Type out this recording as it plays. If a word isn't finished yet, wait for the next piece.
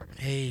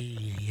Hey.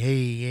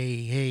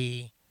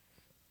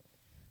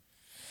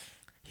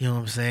 You know what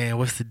I'm saying?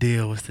 What's the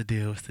deal? All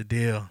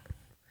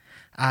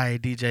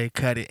right, DJ,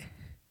 cut it.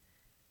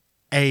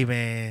 Hey,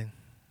 man,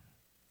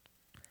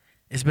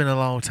 it's been a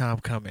long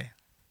time coming.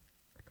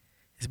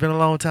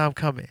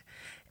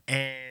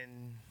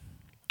 And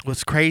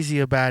what's crazy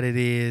about it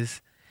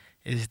is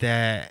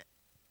that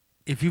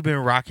if you've been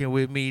rocking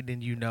with me,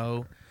 then you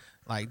know,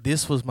 like,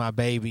 this was my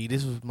baby.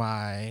 This was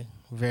my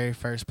very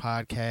first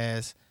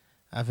podcast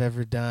I've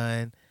ever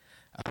done.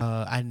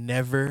 I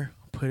never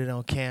put it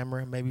on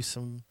camera. Maybe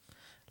some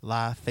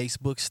live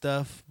Facebook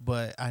stuff,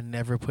 but I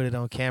never put it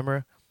on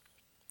camera.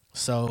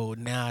 So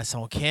now it's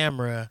on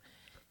camera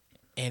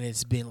and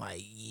it's been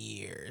like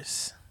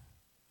years.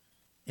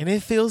 And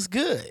it feels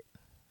good.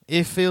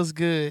 It feels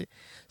good.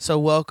 So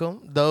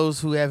welcome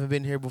those who haven't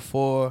been here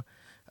before.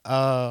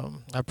 I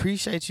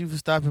appreciate you for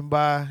stopping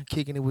by,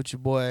 kicking it with your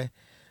boy.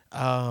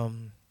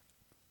 Um,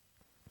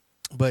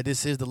 but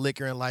this is the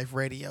Liquor and Life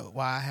Radio.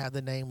 Why I have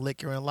the name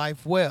Liquor and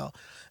Life? Well,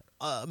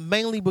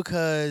 mainly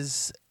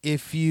because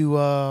if you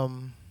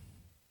know,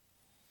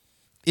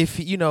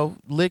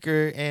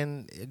 liquor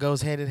and it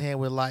goes hand in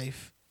hand with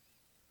life,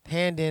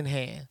 hand in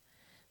hand.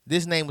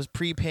 This name was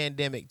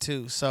pre-pandemic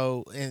too.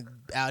 So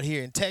out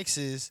here in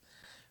Texas,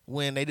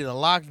 when they did a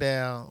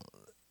lockdown,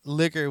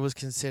 liquor was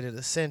considered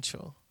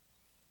essential.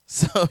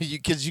 So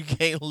because you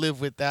can't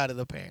live without it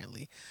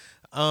apparently.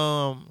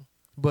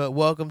 But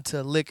welcome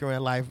to Liquor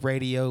and Life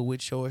Radio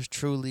with yours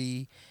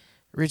truly,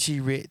 Richie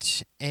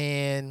Rich,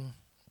 and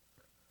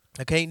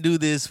I can't do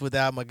this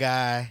without my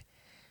guy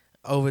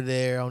over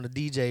there on the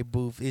DJ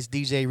booth. It's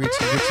DJ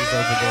Richie Rich's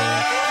over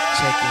there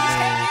checking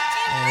in.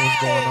 And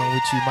what's going on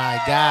with you, my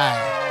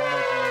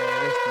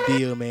guy? What's the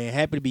deal, man?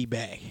 Happy to be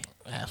back.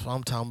 That's what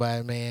I'm talking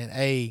about, man.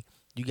 Hey,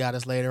 you got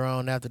us later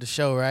on after the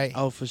show, right?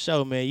 Oh, for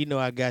sure, man. You know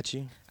I got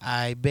you.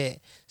 I bet.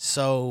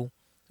 So,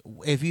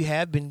 if you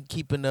have been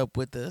keeping up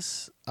with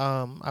us,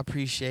 I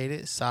appreciate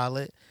it.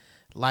 Solid.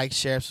 Like,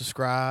 share,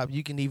 subscribe.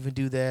 You can even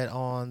do that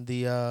on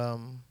the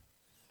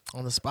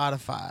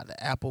Spotify, the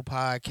Apple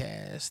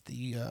Podcast,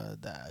 the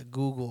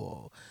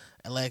Google,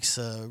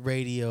 Alexa,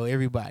 radio,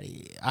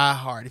 everybody,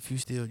 iHeart. If you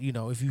still,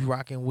 if you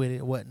rocking with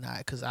it, and whatnot,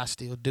 because I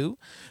still do.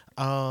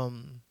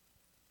 Then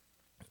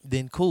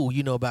cool,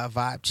 you know about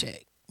Vibe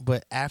Check.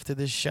 But after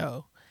the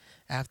show,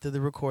 after the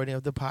recording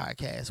of the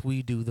podcast,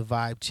 we do the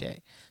Vibe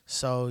Check.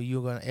 So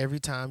you're gonna every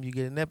time you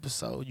get an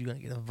episode, you're gonna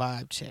get a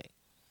Vibe Check.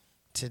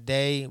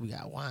 Today we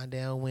got Wind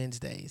Down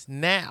Wednesdays.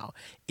 Now,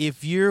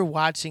 if you're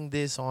watching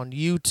this on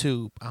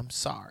YouTube, I'm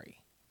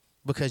sorry.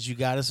 Because you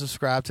gotta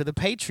subscribe to the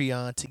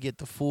Patreon to get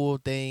the full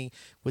thing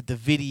with the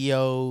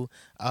video.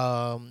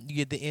 You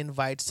get the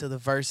invites to the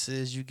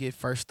verses. You get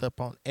first up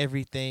on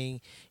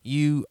everything.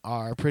 You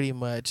are pretty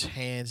much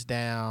hands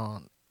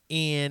down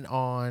in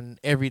on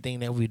everything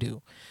that we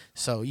do.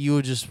 So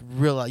you'll just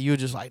realize you're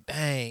just like,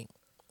 dang,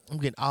 I'm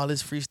getting all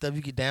this free stuff.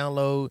 You can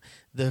download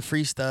the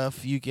free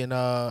stuff. You can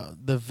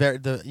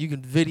you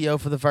can video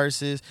for the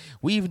verses.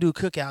 We even do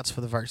cookouts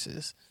for the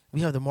verses. We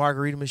have the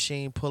margarita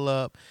machine pull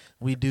up.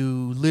 We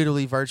do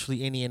literally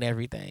virtually any and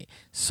everything.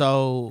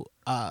 So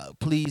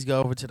please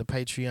go over to the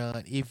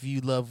Patreon if you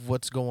love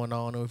what's going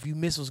on, or if you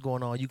miss what's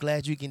going on. You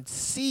glad you can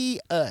see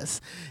us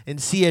and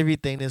see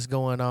everything that's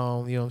going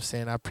on. You know what I'm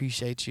saying? I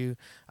appreciate you.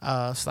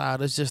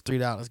 Slide, it's just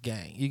 $3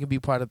 gang. You can be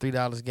part of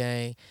 $3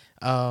 gang.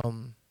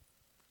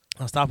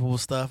 Unstoppable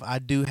stuff. I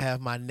do have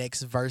my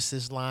next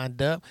verses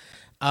lined up.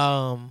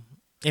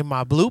 In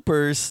my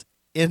bloopers,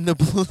 in the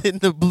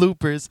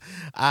bloopers,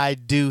 I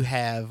do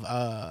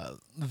have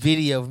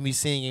video of me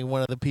singing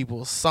one of the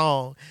people's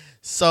song.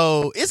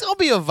 So it's gonna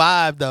be a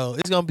vibe though.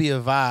 It's gonna be a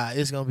vibe.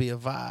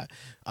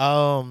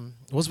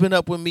 What's been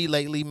up with me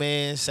lately,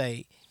 man?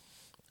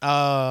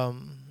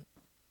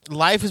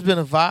 Life has been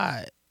a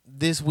vibe.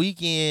 This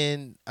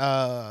weekend,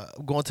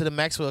 going to the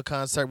Maxwell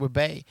concert with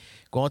Bay.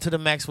 Going to the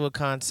Maxwell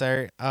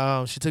concert.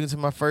 She took me to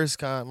my first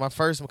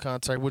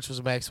concert, which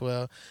was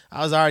Maxwell.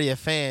 I was already a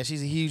fan.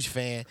 She's a huge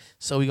fan.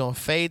 So we're gonna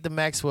fade the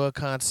Maxwell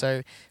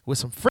concert with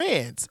some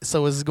friends.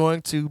 So it's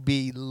going to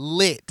be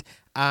lit.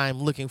 I'm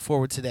looking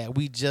forward to that.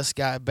 We just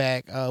got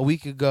back a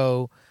week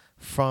ago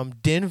from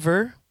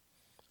Denver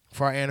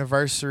for our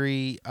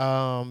anniversary.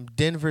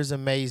 Denver's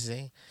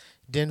amazing.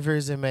 Denver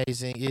is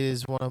amazing. It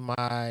is one of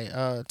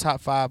my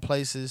top 5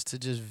 places to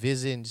just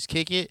visit and just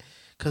kick it,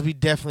 because we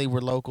definitely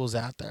were locals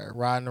out there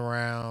riding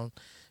around,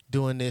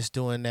 doing this,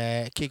 doing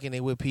that, kicking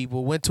it with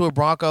people. Went to a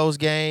Broncos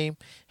game,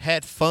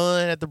 had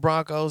fun at the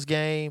Broncos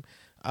game.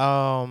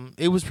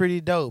 It was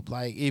pretty dope.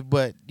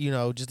 But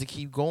just to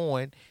keep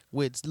going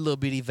with little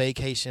bitty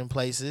vacation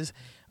places.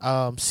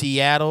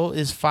 Seattle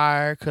is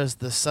fire because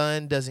the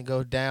sun doesn't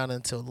go down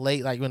until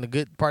late, like when the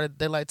good part of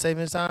daylight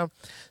savings time.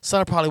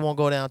 Sun probably won't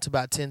go down to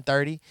about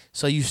 10:30,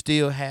 so you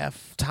still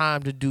have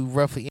time to do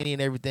roughly any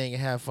and everything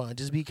and have fun.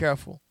 Just be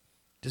careful.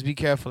 Just be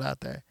careful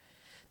out there.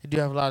 They do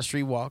have a lot of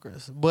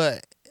streetwalkers.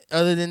 But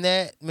other than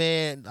that,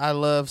 man, I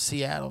love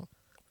Seattle.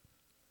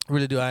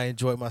 Really do. I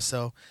enjoyed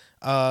myself.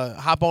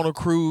 Hop on a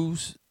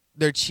cruise.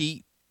 They're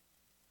cheap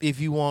if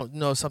you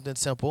want something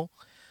simple.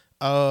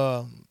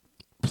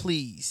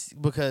 Please,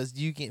 because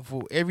you can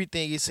for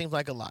everything. It seems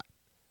like a lot.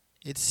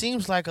 It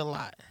seems like a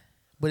lot,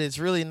 but it's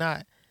really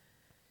not.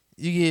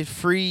 You get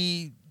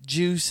free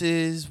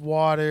juices,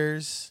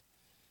 waters.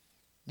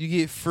 You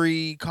get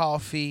free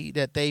coffee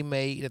that they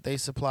make, that they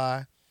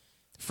supply.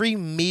 Free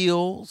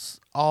meals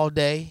all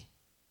day,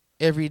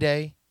 every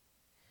day.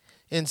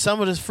 And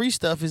some of this free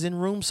stuff is in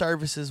room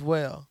service as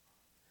well.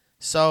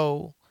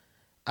 So,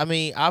 I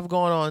mean, I've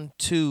gone on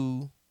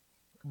two,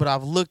 but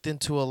I've looked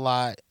into a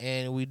lot,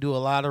 and we do a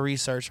lot of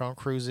research on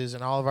cruises,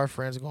 and all of our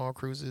friends go on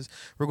cruises.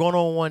 We're going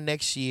on one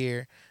next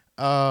year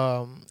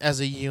as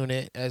a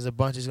unit, as a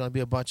bunch. There's going to be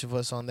a bunch of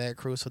us on that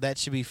cruise, so that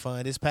should be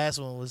fun. This past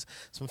one was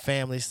some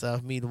family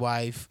stuff, me, the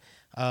wife,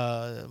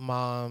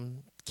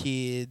 mom,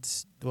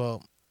 kids,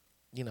 well,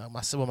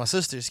 my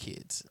sister's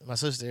kids. My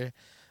sister.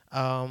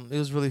 It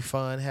was really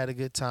fun. Had a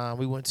good time.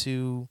 Flew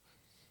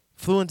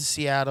into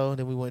Seattle, and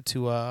then we went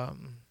to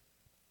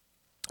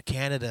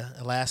Canada,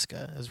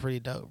 Alaska. It was pretty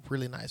dope.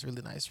 Really nice.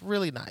 Really nice.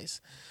 Really nice.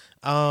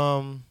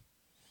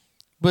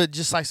 But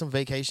just like some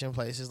vacation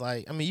places,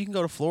 like you can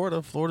go to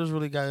Florida. Florida's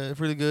really good.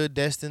 Really good.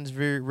 Destin's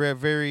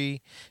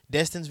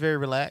Destin's very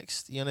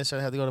relaxed. You don't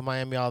necessarily have to go to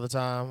Miami all the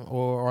time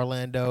or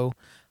Orlando.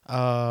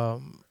 The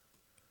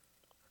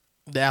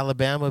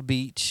Alabama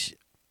beach.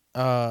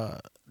 The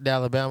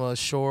Alabama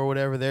shore,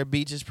 whatever, their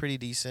beach is pretty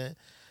decent.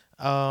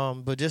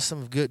 But just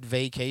some good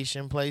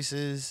vacation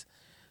places.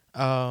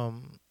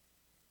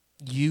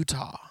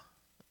 Utah,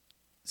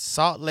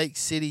 Salt Lake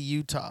City,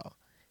 Utah,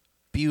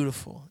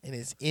 beautiful, and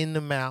it's in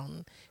the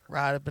mountain.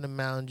 Right up in the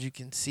mountains, you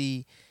can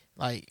see,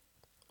 like,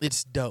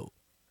 it's dope.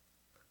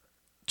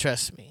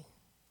 Trust me,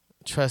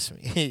 trust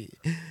me.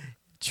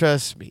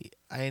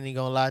 I ain't even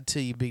gonna lie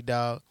to you, big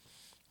dog.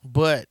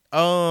 But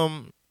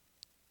what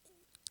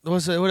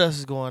else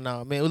is going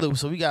on, man? Look,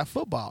 so we got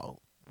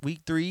football.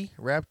 Week 3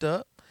 wrapped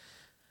up.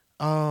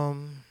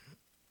 Them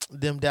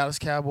Dallas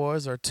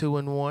Cowboys are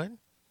 2-1.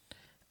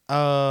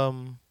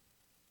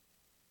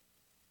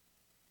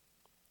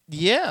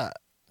 Yeah,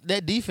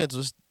 that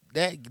defense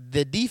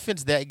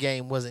that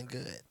game wasn't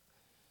good,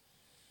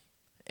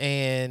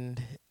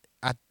 and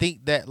I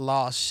think that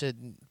loss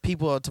shouldn't.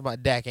 People are talking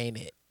about Dak ain't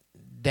it.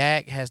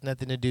 Dak has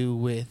nothing to do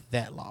with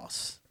that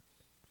loss.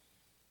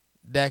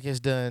 Dak has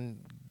done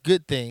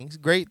good things,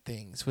 great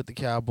things with the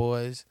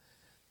Cowboys.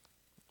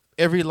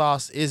 Every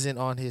loss isn't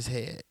on his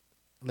head.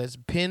 Let's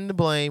pin the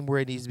blame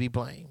where it needs to be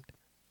blamed.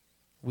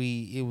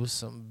 It was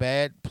some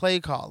bad play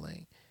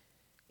calling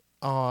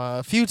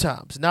a few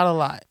times, not a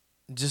lot.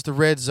 Just the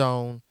red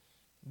zone.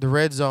 The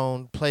red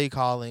zone play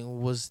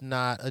calling was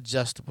not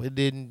adjustable.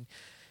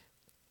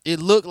 It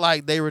looked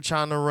like they were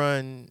trying to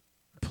run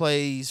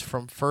plays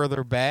from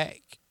further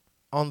back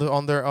on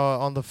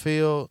the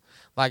field.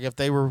 Like if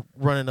they were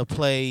running a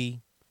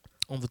play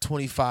on the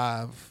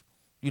 25,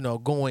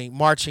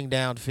 marching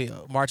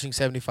downfield, marching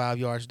 75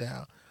 yards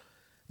down.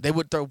 They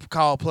would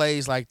call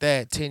plays like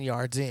that 10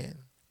 yards in.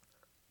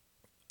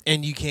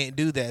 And you can't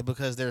do that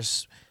because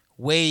there's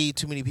way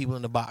too many people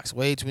in the box,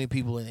 way too many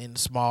people in the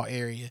small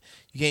area.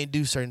 You can't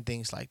do certain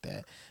things like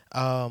that.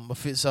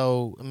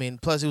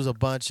 Plus it was a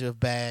bunch of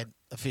bad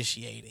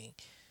officiating.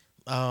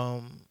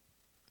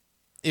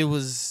 It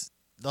was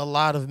a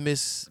lot of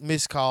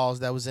missed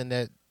calls that was in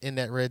that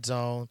red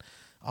zone.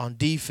 On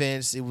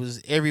defense, it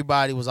was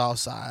everybody was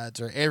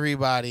offsides or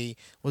everybody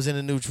was in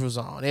the neutral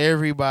zone.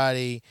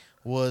 Everybody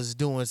was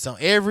doing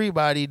something.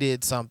 Everybody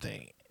did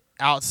something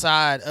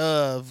outside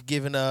of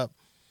giving up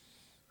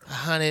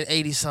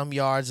 180-some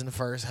yards in the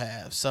first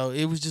half. So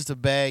it was just a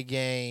bad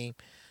game.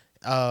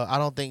 I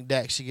don't think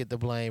Dak should get the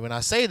blame. And I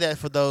say that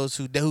for those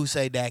who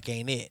say Dak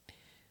ain't it.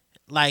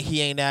 Like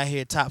he ain't out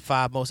here top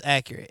 5 most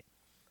accurate.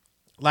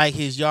 Like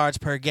his yards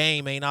per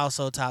game ain't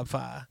also top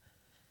 5.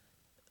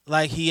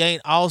 Like he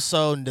ain't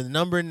also the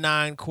number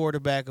 9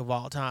 quarterback of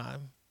all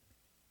time.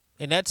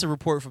 And that's a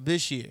report from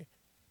this year.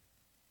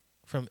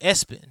 From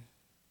ESPN.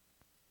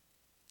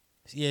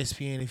 It's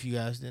ESPN if you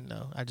guys didn't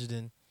know. I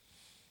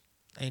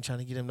ain't trying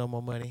to get him no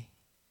more money.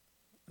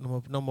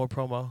 No more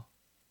promo.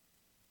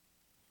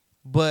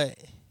 But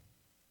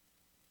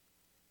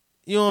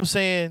you know what I'm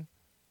saying?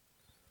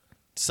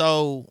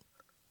 So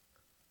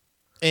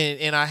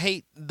and I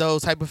hate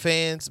those type of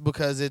fans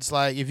because it's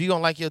like if you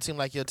don't like your team,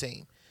 like your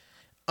team.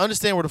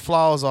 Understand where the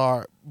flaws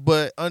are,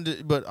 but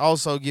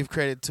also give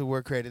credit to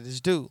where credit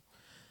is due.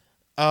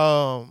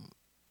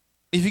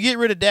 If you get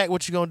rid of Dak,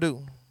 what you gonna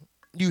do?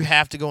 You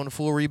have to go in a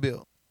full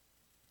rebuild,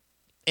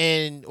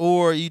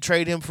 or you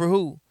trade him for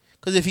who?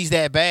 Because if he's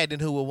that bad, then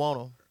who will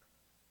want him?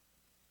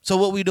 So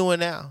what we doing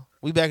now?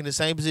 We back in the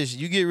same position.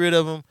 You get rid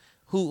of him.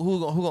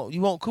 Who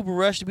you want Cooper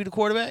Rush to be the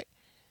quarterback?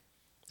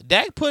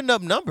 Dak putting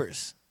up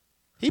numbers.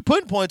 He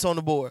putting points on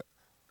the board.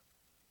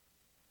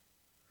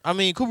 I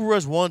mean, Cooper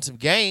Rush won some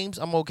games.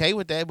 I'm okay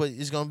with that, but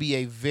it's going to be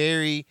a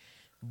very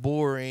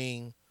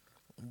boring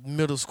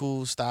middle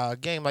school style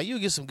game. Like, you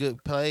get some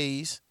good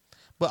plays,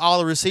 but all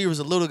the receivers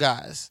are little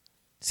guys.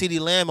 CeeDee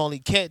Lamb only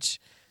catch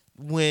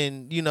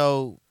when,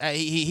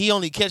 he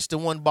only catch the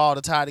one ball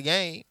to tie the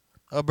game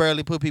or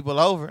barely put people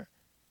over.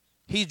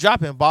 he's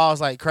dropping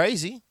balls like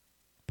crazy.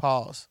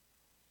 Pause.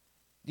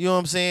 You know what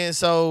I'm saying?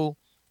 So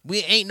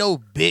we ain't no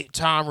big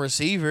time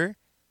receiver.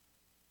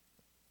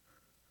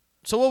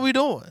 So what we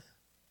doing?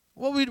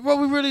 What we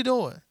really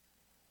doing?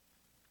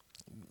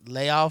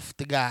 Lay off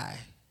the guy.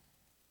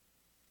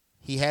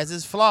 He has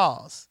his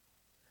flaws,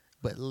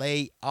 but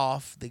lay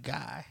off the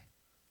guy.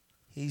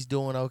 He's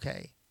doing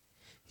okay.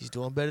 He's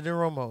doing better than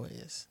Romo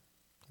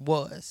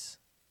was.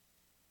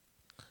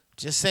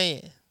 Just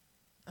saying.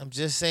 I'm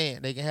just saying.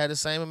 They can have the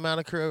same amount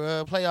of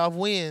playoff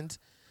wins,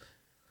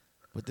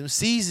 but them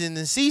season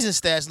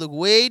stats look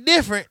way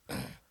different.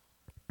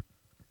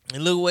 It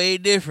look way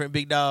different,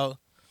 big dog.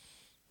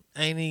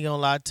 I ain't even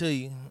gonna lie to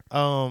you.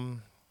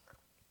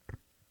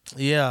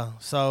 Yeah.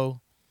 So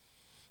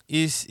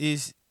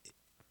it's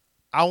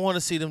I want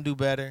to see them do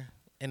better,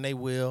 and they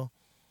will.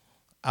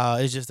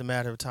 It's just a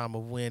matter of time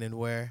of when and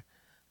where.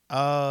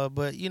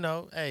 But you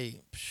know,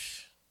 hey,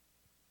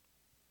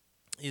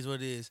 is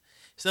what it is.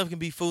 Stuff can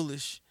be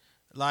foolish,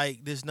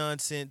 like this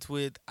nonsense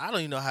with I don't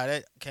even know how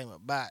that came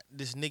about.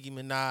 This Nicki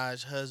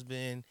Minaj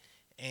husband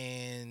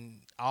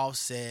and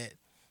Offset.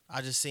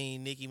 I just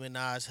seen Nicki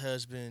Minaj's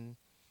husband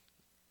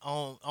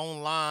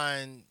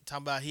online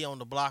talking about he on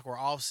the block where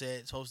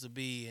Offset supposed to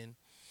be, and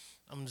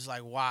I'm just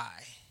like, why?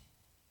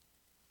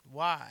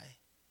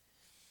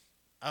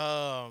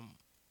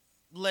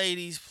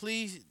 Ladies,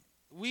 please.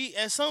 We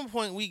at some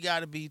point we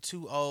gotta be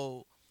too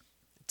old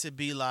to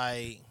be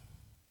like,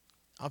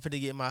 I'm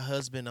finna get my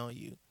husband on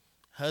you.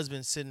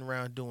 Husband sitting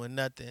around doing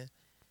nothing,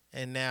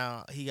 and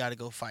now he gotta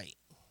go fight.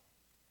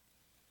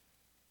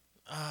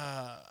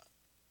 I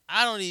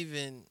don't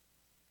even.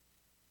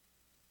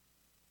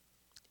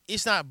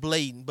 It's not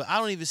blatant, but I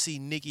don't even see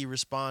Nicki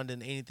responding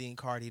to anything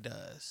Cardi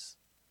does.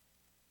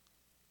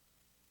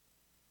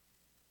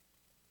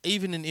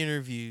 Even in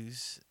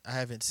interviews, I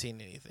haven't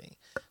seen anything,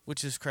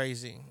 which is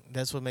crazy.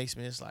 That's what makes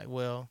me just like,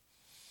 well,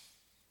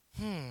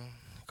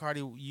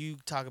 Cardi, you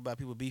talk about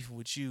people beefing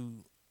with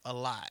you a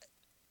lot,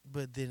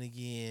 but then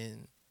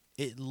again,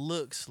 it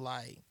looks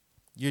like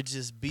you're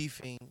just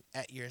beefing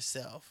at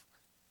yourself.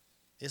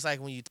 It's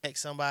like when you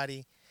text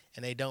somebody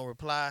and they don't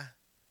reply,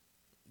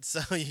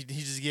 so you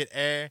just get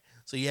air.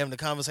 So you're having a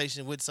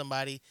conversation with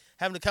somebody,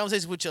 having a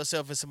conversation with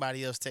yourself, and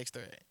somebody else text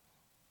her.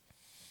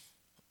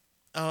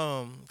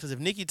 Because if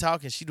Nicki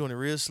talking, she doing it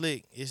real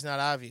slick. It's not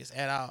obvious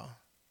at all.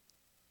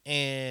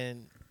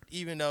 And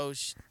even though,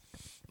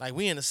 like,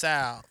 we in the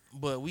South,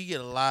 but we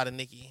get a lot of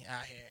Nicki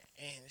out here,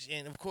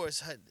 and of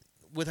course,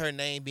 with her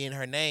name being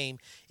her name,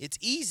 it's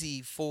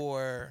easy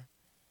for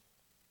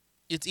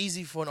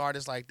an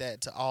artist like that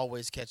to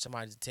always catch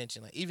somebody's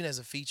attention. Like even as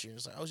a feature,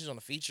 it's like, oh, she's on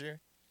a feature.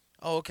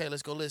 Oh, okay,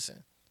 let's go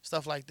listen.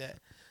 Stuff like that.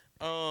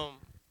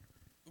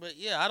 But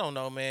yeah, I don't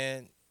know,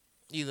 man.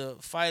 Either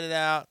fight it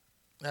out,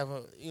 have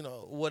a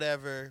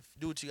whatever,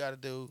 do what you got to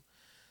do.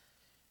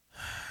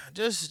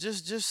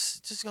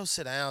 Just go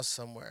sit down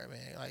somewhere,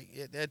 man. Like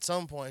at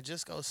some point,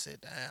 just go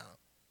sit down.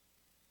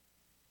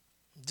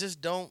 Just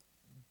don't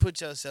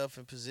put yourself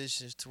in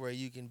positions to where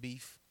you can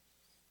beef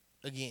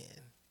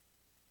again.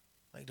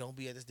 Like don't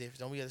be at this difference.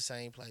 Don't be at the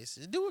same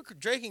places. Do what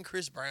Drake and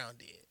Chris Brown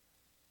did.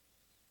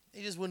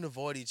 They just wouldn't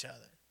avoid each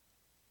other.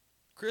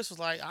 Chris was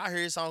like, I heard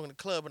his song in the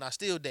club and I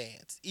still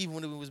dance, even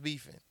when it was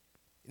beefing.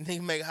 And they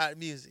make hot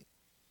music.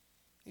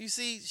 You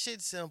see,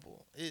 shit's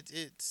simple.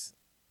 It's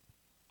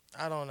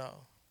I don't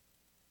know.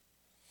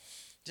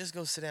 Just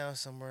go sit down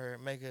somewhere,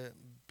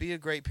 be a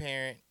great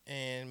parent,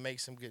 and make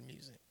some good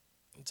music.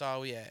 That's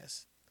all we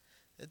ask.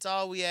 That's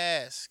all we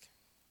ask.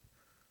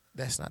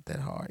 That's not that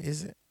hard,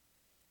 is it?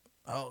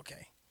 Oh,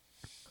 okay.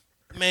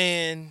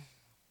 Man,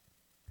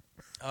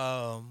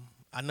 I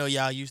know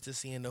y'all used to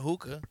seeing the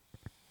hookah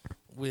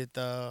with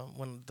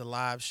one of the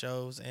live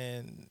shows,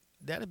 and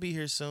that'll be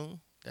here soon.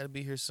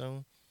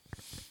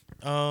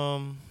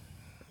 I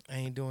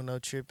ain't doing no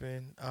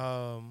tripping.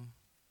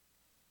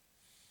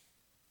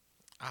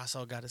 I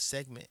also got a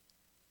segment.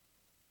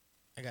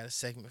 I got a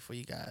segment for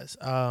you guys.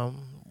 I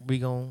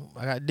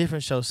got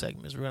different show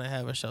segments. We're gonna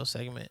have a show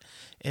segment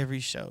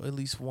every show, at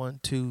least 1,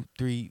 2,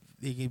 3.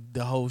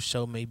 The whole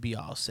show may be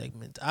all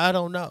segments. I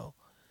don't know.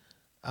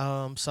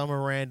 Some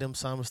are random,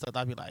 some stuff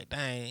I'll be like,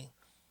 dang,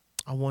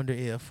 I wonder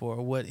if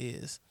or what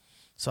is.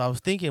 So I was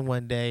thinking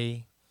one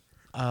day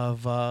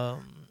of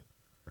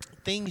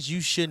things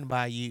you shouldn't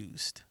buy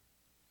used.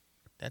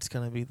 That's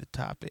going to be the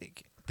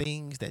topic.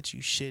 Things that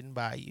you shouldn't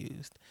buy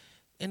used.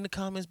 In the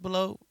comments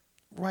below,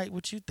 write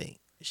what you think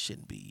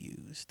shouldn't be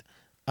used.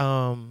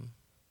 Things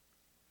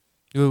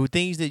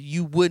that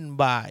you wouldn't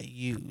buy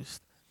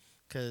used.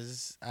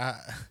 Because I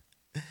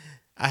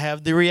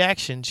have the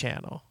reaction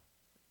channel.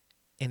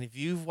 And if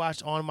you've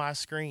watched on my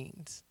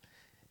screens,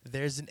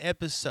 there's an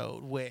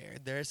episode where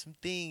there's some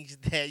things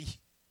that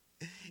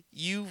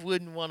you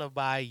wouldn't want to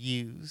buy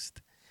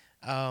used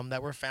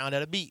that were found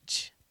at a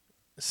beach.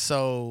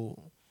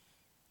 So,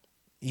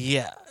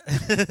 yeah.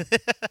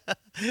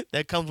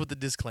 That comes with the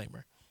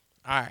disclaimer.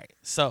 All right.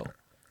 So,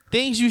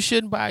 things you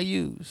shouldn't buy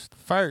used.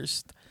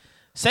 First,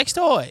 sex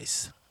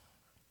toys.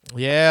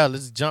 Yeah,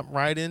 let's jump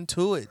right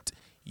into it.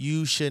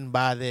 you shouldn't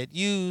buy that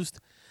used.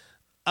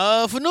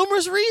 For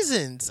numerous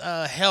reasons.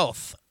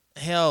 Health,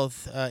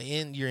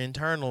 in your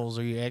internals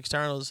or your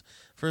externals.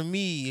 For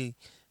me,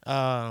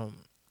 um,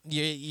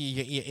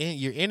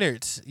 your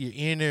innards,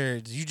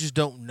 You just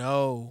don't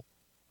know.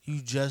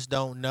 You just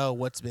don't know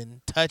what's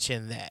been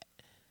touching that.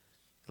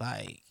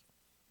 Like,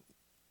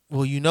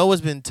 well, you know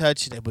what's been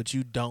touching it, but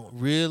you don't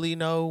really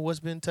know what's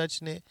been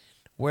touching it,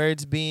 where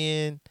it's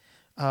been,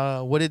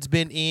 what it's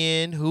been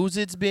in, who's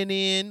it's been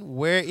in,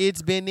 where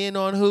it's been in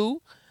on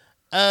who.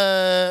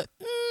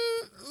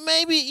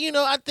 Maybe,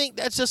 I think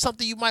that's just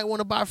something you might want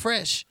to buy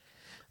fresh.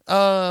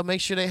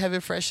 Make sure they have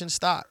it fresh in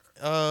stock.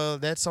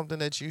 That's something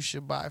that you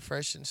should buy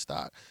fresh in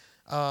stock.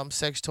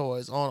 Sex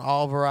toys on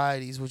all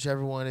varieties,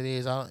 whichever one it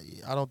is. I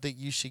don't think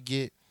you should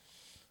get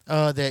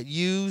that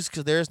used,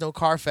 because there's no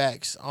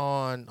Carfax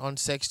on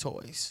sex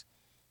toys.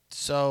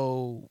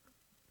 So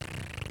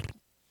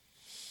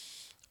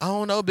I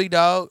don't know, big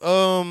dog.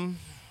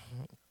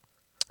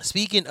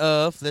 Speaking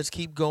of, let's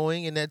keep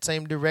going in that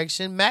same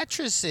direction.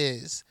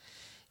 Mattresses.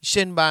 You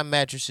shouldn't buy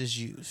mattresses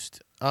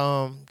used.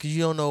 Because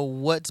you don't know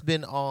what's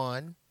been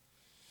on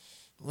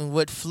and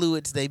what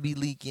fluids they be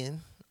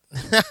leaking.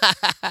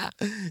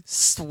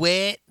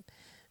 Sweat,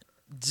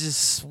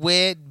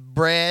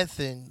 breath,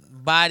 and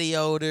body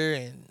odor,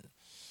 and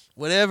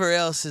whatever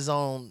else is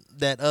on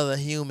that other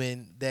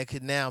human that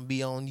could now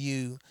be on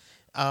you.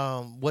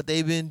 What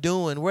they've been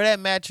doing, where that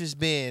mattress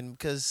been,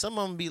 because some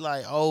of them be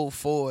like old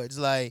Fords,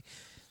 like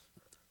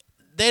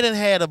they done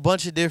had a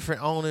bunch of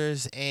different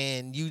owners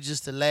and you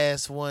just the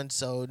last one,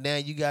 so now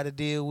you got to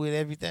deal with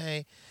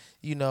everything,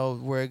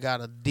 where it got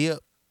a dip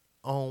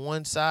on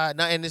one side.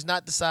 Now, and it's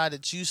not the side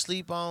that you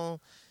sleep on,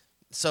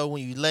 so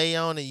when you lay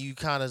on it, you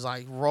kind of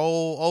like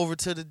roll over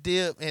to the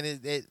dip, and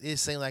it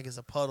seems like it's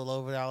a puddle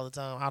over there all the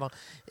time.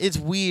 It's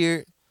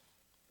weird.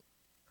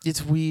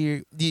 It's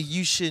weird.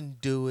 You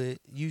shouldn't do it.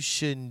 You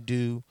shouldn't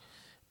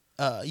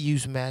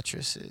use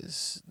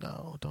mattresses.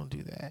 No, don't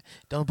do that.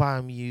 Don't buy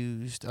them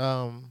used.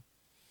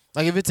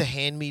 Like if it's a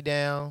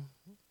hand-me-down,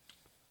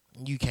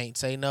 you can't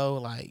say no,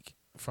 like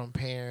from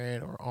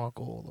parent or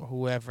uncle or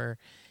whoever.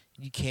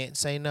 You can't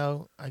say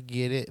no. I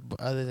get it.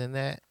 But other than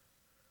that,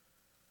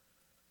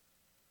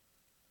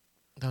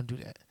 don't do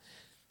that.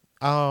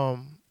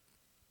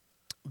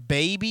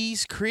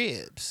 Babies'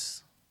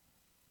 cribs.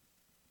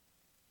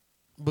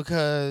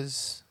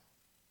 Because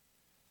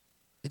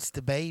it's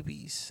the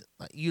babies.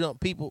 Like,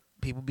 people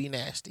be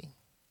nasty.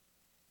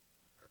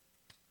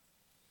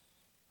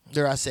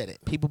 There, I said it.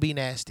 People be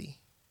nasty.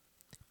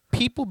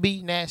 People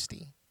be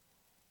nasty.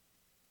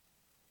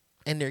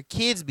 And their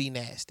kids be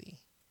nasty.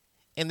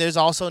 And there's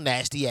also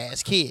nasty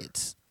ass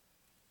kids.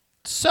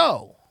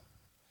 So,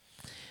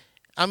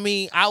 I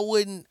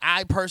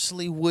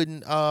personally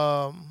wouldn't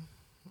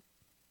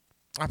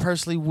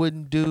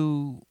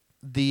do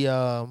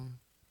the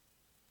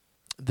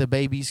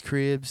baby's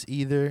cribs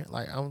either.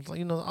 Like, I'm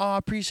like, I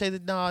appreciate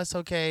it. No, it's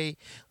okay.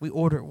 We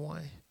ordered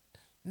one.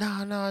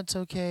 No, it's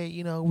okay.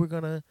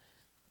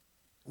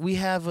 We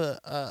have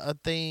a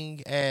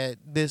thing at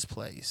this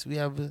place. We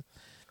have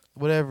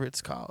whatever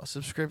it's called,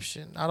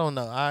 subscription. I don't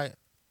know.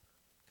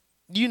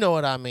 You know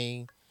what I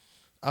mean.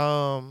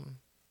 But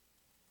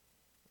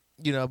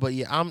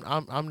yeah,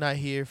 I'm not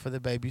here for the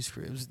baby's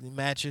cribs. The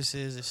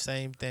mattresses, the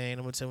same thing. I'm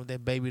gonna tell you what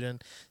that baby done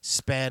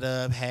spat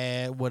up,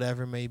 had,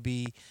 whatever it may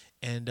be,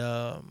 and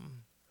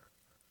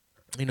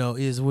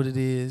is what it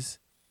is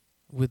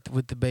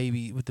with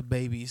the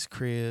baby's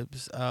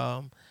cribs.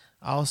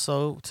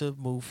 Also, to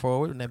move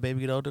forward, when that baby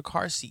get older,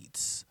 car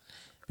seats,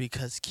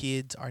 because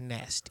kids are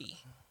nasty.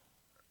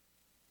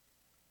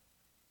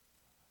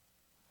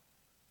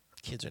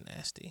 Kids are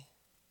nasty.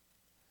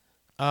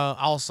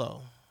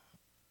 Also,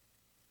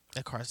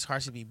 that car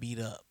seat be beat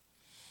up.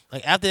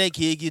 Like, after that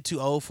kid get too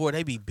old for it,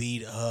 they be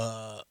beat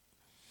up.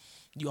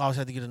 You always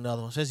have to get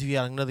another one. Especially if you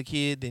got another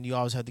kid, then you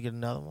always have to get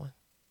another one.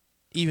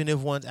 Even if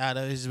one's out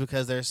of it, it's just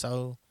because they're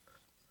so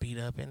beat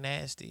up and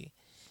nasty.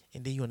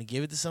 And then you want to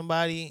give it to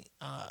somebody?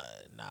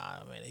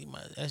 Nah, man.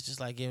 That's just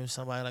like giving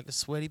somebody like a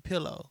sweaty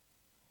pillow.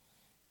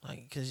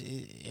 Like, because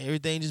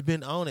everything just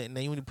been on it. And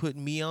then you want to put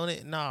me on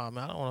it? Nah,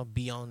 man, I don't want to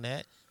be on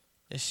that.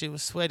 That shit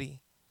was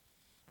sweaty.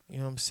 You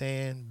know what I'm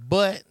saying?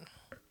 But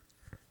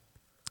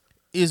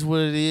is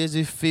what it is.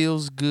 It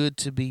feels good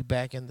to be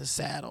back in the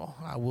saddle.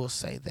 I will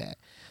say that.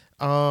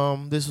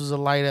 This was a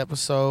light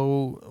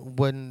episode.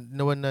 Wasn't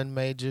nothing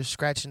major.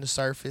 Scratching the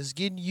surface.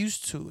 Getting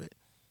used to it.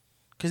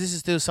 Because this is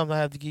still something I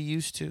have to get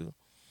used to.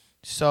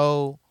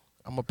 So,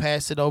 I'm going to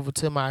pass it over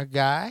to my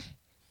guy.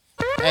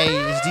 Hey,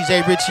 it's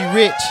DJ Richie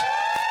Rich.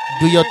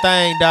 Do your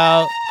thing,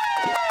 dog.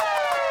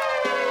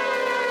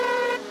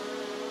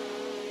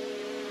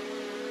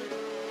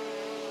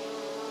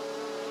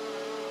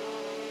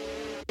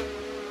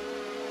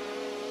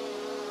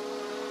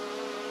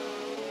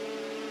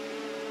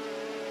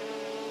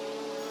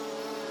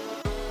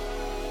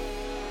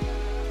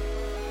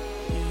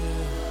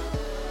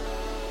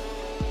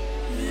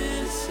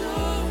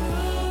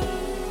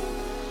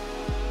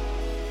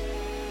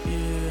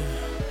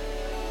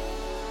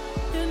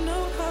 You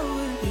know how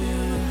it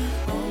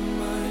is. On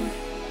my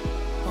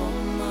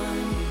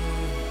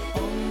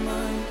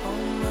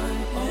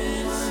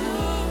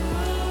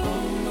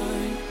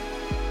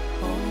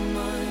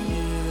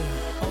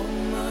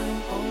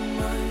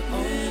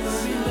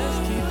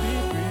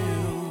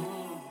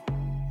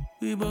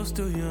both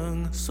still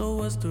young, so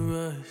what's the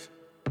rush?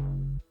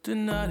 The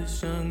night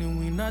is young and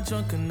we not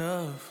drunk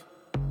enough.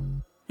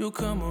 You'll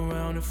come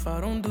around if I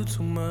don't do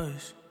too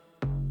much.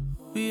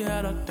 We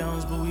had our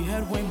downs, but we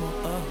had way more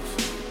ups.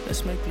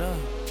 Let's make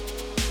love.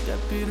 That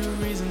be the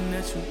reason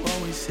that you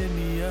always hit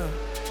me up.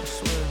 I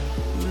swear,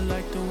 you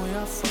like the way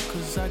I fuck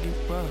cause I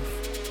get rough.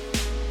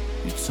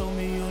 You told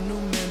me your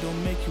new man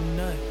don't make you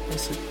nut.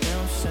 It's a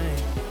damn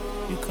shame.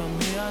 You come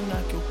here, I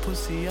knock your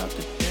pussy out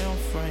the damn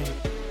frame.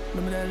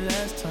 Remember that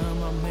last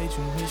time I made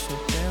you miss your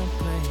damn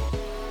plane?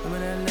 Remember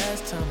that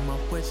last time I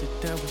wet you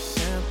down with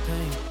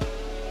champagne?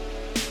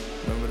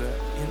 Remember that?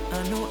 And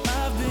I know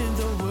I've been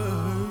the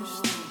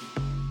worst,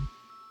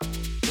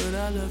 but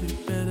I love you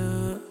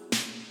better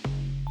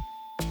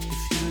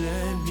if you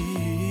let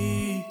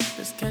me.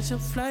 Let's catch a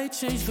flight,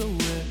 change the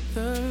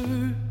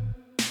weather,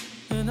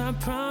 and I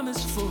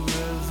promise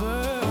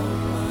forever.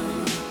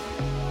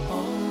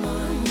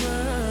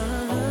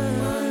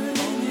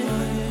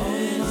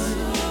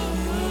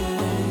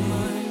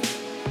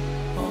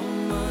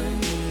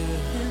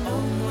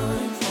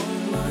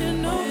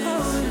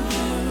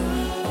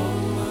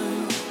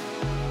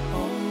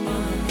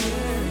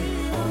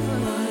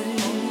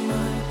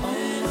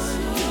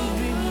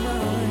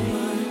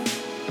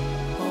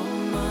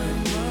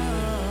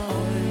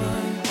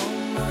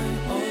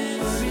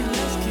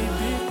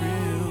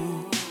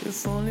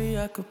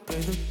 I could pay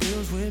the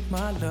bills with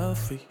my love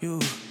for you.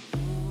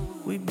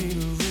 We'd be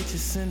the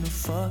richest in the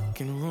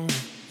fucking room.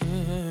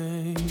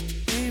 Yeah.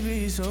 We'd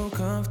be so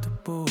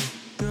comfortable.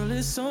 Girl,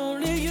 it's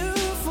only you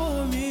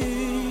for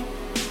me.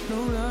 No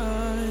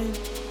lie.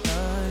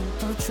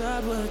 I've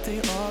tried what they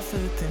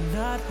offered. They're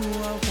not who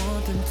I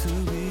want them to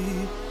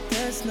be.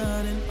 That's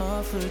not an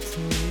offer to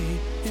me.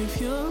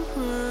 If you're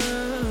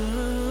around,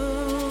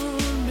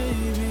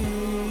 baby,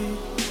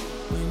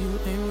 when you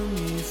ain't with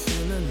me, you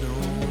feel alone.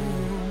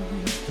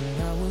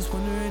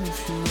 Wondering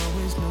if you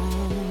always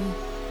know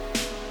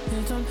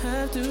it don't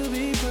have to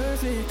be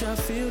perfect. I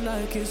feel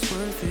like it's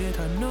worth it.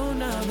 I know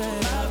now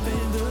that I've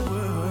been the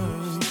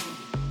worst,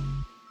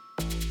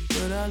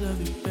 but I love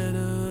you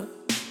better.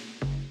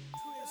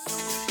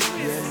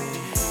 Yeah.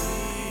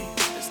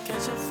 Let's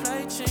catch a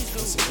flight, change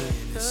the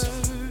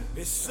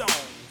weather,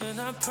 and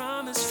I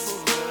promise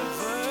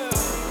forever.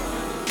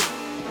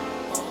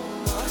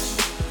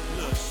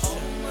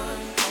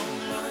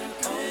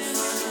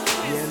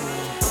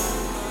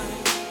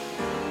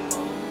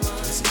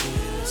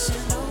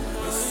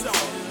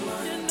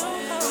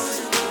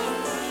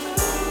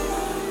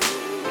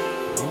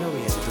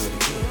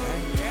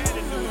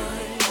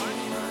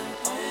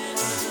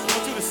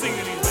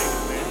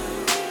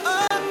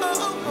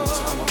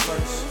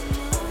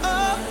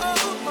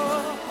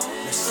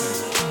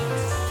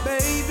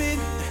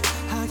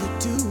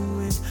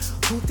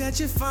 That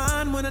you're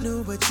fine when I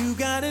know what you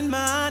got in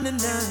mind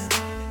tonight.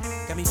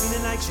 Got me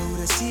feeling like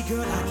Jodeci,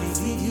 girl, I can't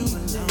leave you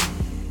alone.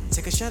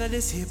 Take a shot of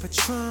this here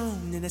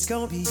Patron, and it's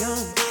gonna be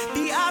on.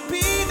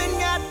 VIP then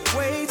got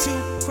way too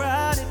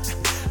crowded.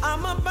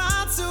 I'm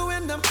about to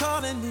end up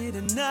calling it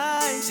a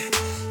night.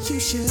 You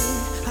should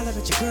holler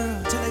at your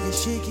girl, tell her you're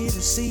shaking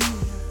the scene.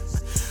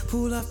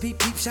 Pull off beep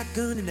beep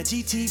shotgun in the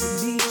GT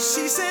with me.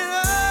 She said,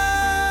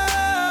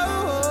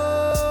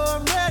 oh,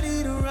 I'm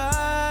ready to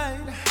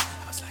ride.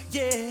 I was like,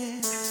 yeah.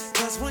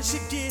 Once you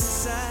get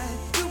inside,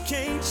 you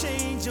can't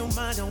change your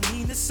mind. Don't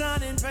mean to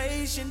sound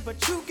impatient,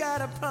 but you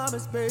gotta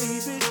promise,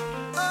 baby.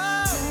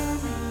 Oh,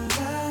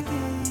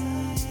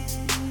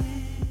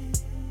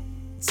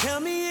 tell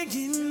me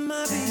again,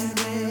 my baby.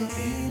 We'll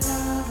be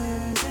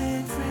lovers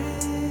and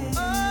friends.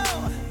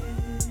 Oh,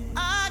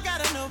 I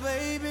gotta know,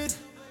 baby.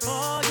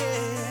 Oh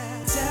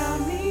yeah. Tell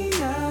me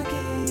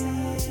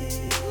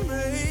again.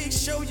 Make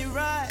sure you're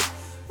right.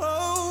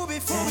 Oh,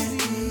 before we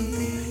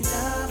leave.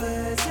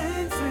 Lovers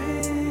and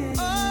friends.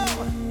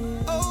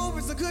 Oh,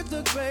 it's a good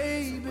look,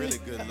 baby. Really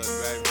good look,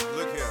 baby.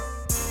 Look here.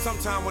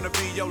 Sometime wanna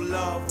be your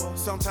lover,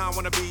 sometime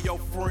wanna be your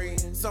friend,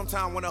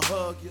 sometime wanna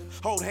hug you,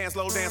 hold hands,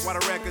 slow dance while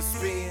the record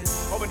spin.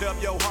 Opened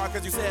up your heart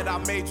cause you said I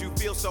made you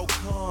feel so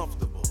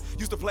comfortable.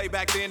 Used to play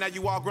back then, now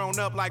you all grown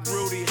up like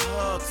Rudy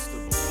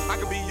Huxtable. I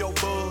could be your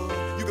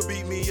bud, you could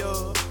beat me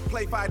up.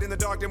 Play fight in the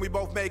dark, then we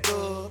both make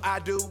up. I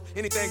do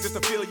anything just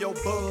to feel your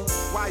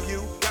buzz. Why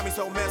you got me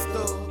so messed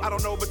up? I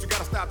don't know, but you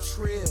gotta stop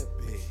tripping.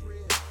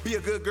 Be a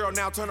good girl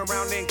now, turn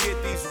around and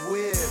get these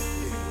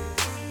whipping.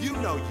 You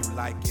know you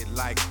like it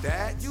like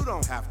that. You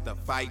don't have to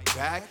fight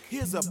back.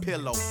 Here's a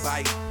pillow,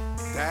 bite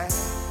that.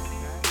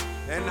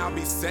 And I'll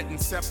be setting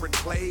separate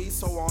plays,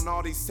 so on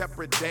all these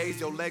separate days,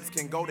 your legs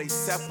can go they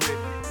separate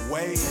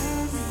ways.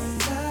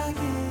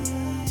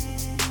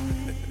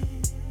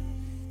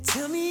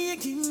 Tell me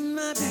again,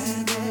 my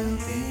baby. We'll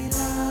be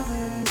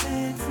lovers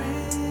and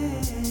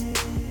friends.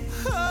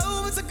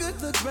 Oh, it's a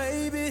good look,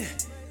 baby.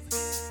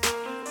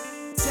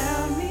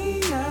 Tell me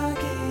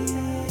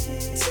again.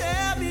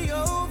 Tell me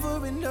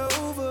over and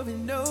over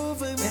and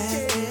over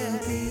again. We'll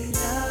be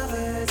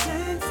lovers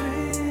and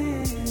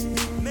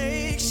friends.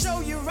 Make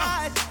sure you're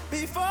right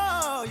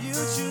before you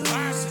choose.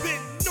 I've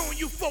been knowing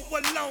you for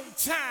a long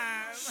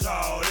time,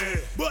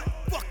 Shawty, but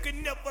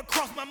fucking never never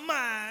crossed my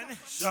mind.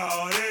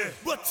 Shawty,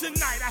 But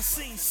tonight I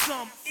seen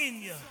something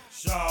in you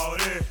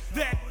shawty,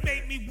 that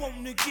made me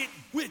wanna get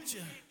with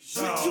you.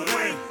 Shawty. You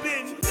ain't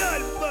been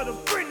nothing but a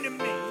friend to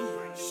me.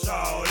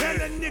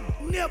 And a shawty,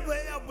 nigga never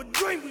ever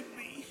dreamed with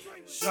me.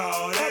 Up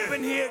shawty,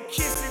 in here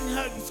kissing,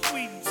 hugging,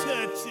 squeezing,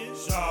 touching.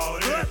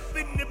 shawty, Up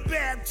in the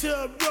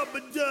bathtub,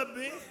 rubber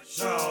dubbing.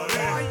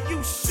 shawty, Are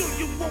you sure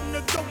you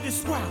wanna go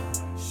this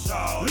route?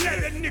 Let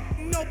a shawty, nigga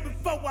know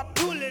before I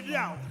pull it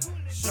out.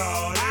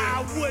 shawty,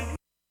 I wouldn't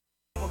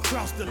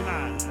cross the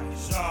line.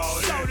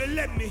 shawty. Shawty,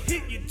 let me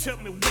hit you, tell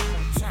me one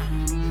more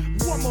time.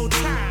 One more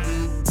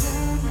time.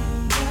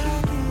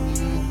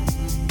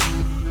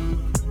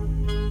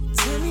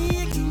 Tell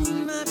me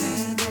again, my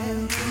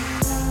baby.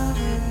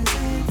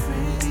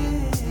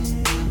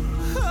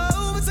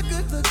 Oh, it's a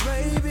good look,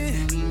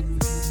 baby.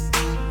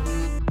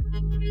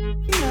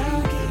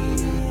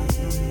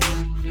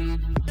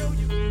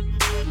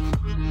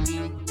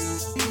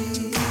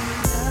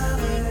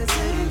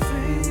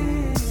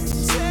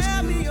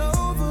 Tell me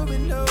over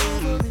and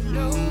over and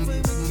over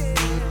again.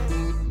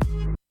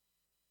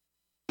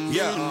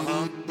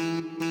 Yeah,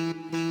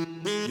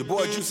 your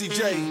boy Juicy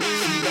J.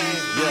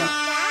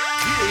 Yeah.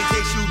 In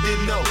case you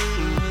didn't know,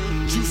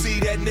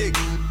 Juicy that nigga.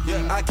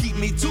 Yeah. I keep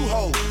me 2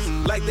 hoes,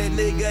 like that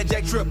nigga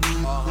Jack Tripp.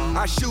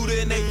 I shoot her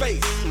in they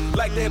face,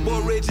 like that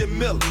boy Reggie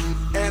Miller.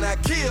 And I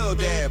kill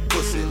that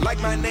pussy, like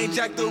my name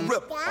Jack the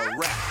Ripper.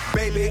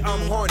 Baby, I'm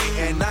horny,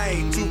 and I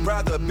ain't too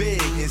proud to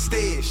beg.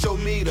 Instead, show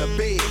me the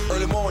bed,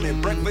 early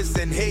morning, breakfast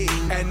and head.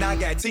 And I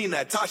got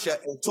Tina, Tasha,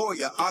 and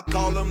Toya. I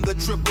call them the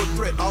triple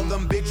threat. All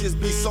them bitches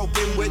be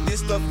soaking wet.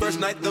 This the first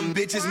night them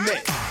bitches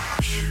met.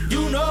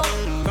 You know,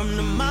 from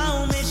the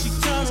moment she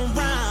turn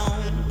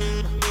around,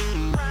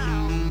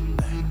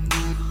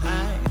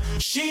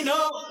 she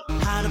know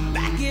how to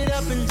back it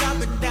up and drop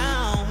it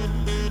down.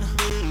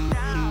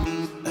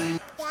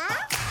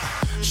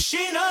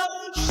 She know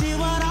she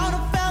what all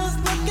the fellas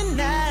looking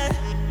at.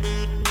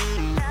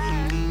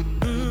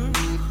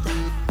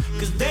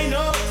 Cause they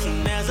know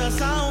soon as a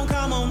song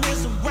come on,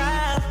 it's a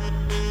rap.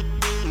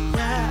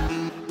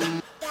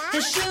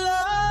 And she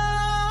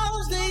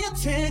loves the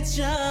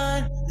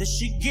attention that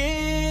she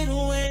get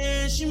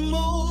when she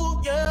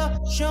move, yeah.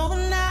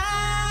 Showing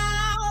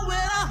out with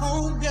her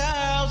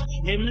homegirls,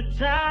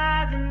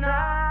 hypnotizing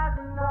us.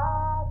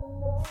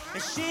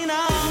 And she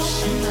knows,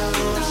 she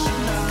knows, she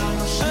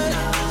knows, she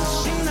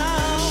knows, she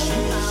knows, she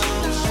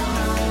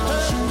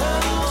knows, she knows, she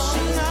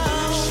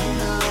knows, she knows, she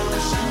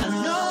knows,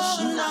 I know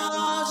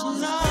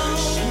she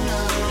knows, she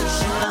knows,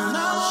 she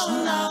knows,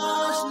 she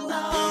knows, she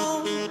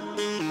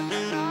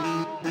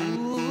knows,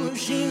 ooh,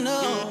 she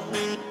knows.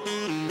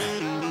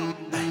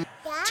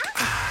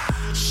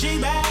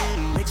 She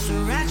bad, mix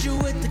her at you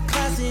with the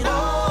classic,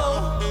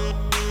 oh,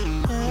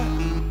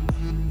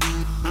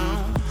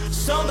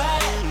 so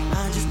bad,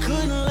 I just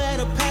couldn't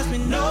let her pass me,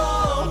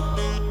 no,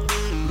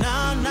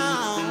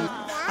 no.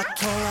 I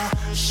told her,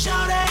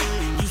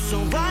 shawty, you so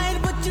right,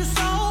 but you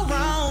so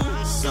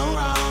wrong, so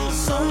wrong,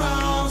 so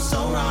wrong, so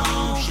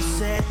wrong. She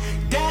said,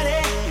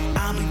 daddy,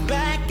 I'll be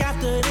back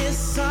after this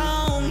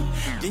song.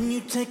 Then you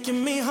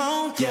taking me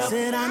home, yep.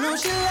 Said I know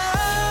she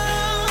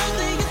loves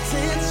the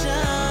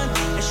attention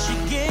that she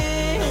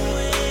get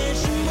when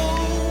she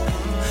move,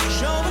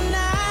 showing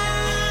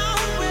out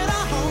with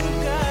her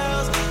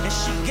homegirls, and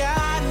she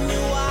got me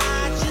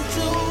watching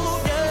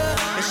too,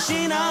 yeah. And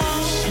she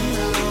knows, she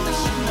knows,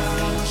 she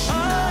knows, she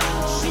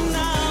knows, she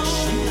knows,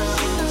 she knows,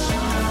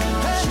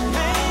 she knows, she knows, she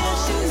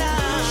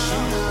knows, she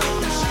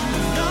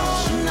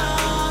knows, she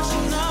knows, she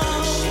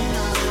knows, she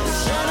knows,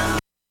 said I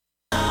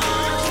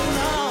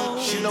know,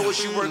 She know what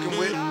she working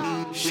with.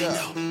 she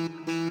know,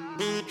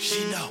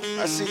 she know,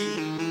 I see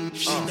you.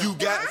 You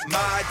got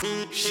my.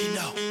 she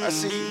know, I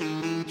see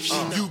you.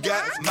 You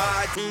got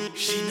my.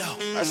 she know,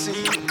 I see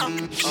you.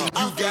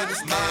 You got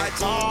my.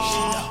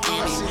 she know.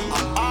 I see you.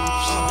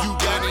 You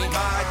got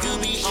my.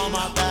 You be on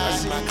my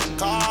back like a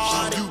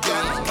card. You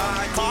got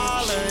my.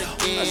 Call her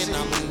again,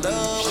 I'm in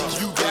love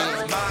with you. You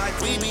got my.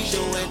 We be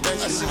doing that,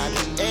 you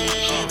have to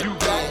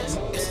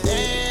everything. It's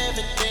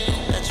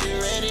everything that you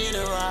ready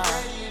to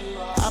ride.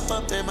 Hop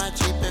up in my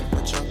Jeep and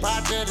put your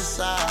pride to the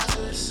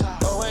side.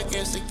 Go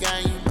against the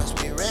gang, you must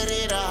be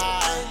ready to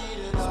hide.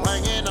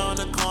 Swinging on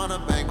the corner,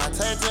 bang my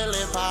tail till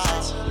it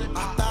pops.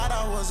 I thought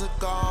I was a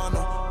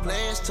goner,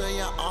 players to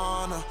your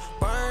honor.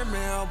 Burn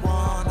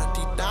marijuana,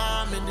 deep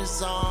diamond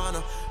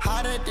dishonor.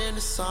 Hotter than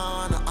the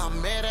sauna, I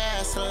met her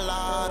at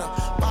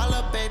Salada. Ball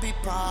up baby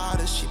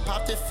Prada, she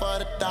popped it for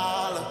the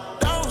dollar.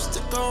 Don't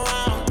stick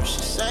around,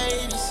 she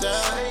saved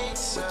yourself.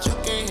 But you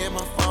can hit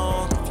my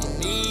phone if you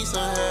need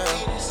some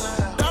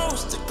help. Don't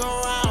stick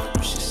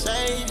around, she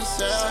saved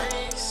yourself.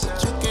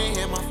 But you can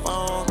hit my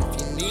phone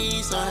if you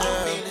need some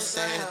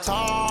help.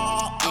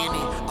 Tall in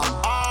it,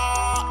 I'm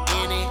all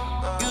in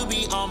it. You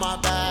be on my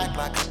back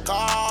like a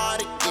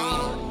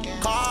cardigan.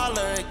 Call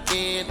her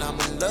again, I'm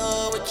in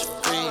love with your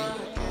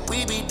friend.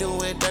 We be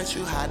doing that,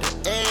 you hide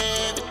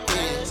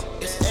everything.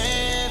 It's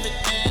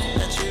everything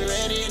that you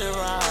ready to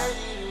ride.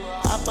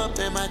 Hop up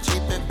in my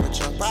Jeep and put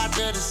your pride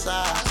to the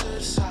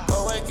side.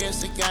 Go again.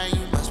 against the game,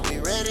 you must be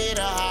ready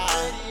to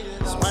hide.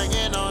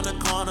 Swinging on the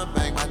corner,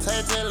 bang my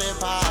tail till it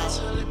pops.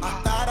 I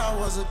thought I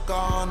was a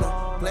goner,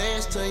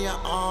 pledge to your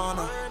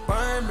honor.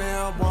 Burn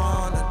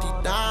marijuana,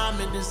 the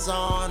diamond is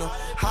on her.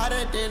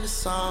 Hotter than the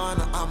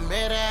sauna, I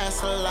met her at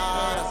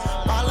Salada.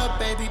 Ball up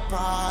baby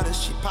Prada,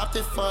 she popped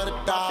it for the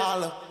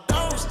dollar.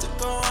 Don't stick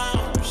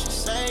around, you should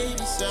save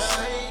yourself.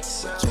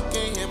 But you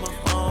can hit my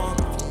phone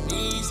if you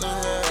need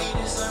some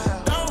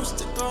help. Don't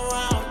stick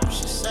around, you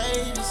should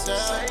save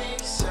yourself.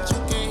 But you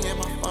can hit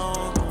my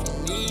phone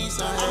if you need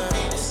some help.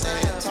 I need to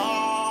stand tall.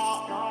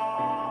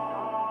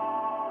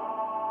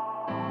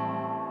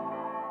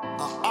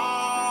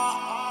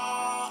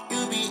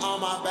 You be on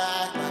my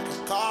back like a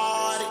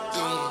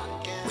cardigan.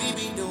 We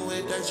be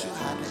doing dirt, you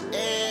have the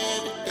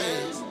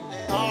evidence.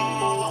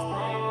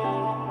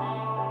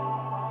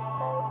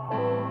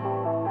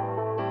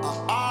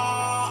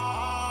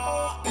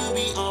 You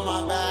be on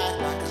my back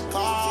like a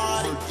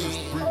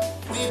cardigan.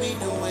 We be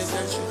doing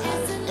dirt, you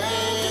have the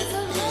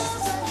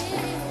evidence.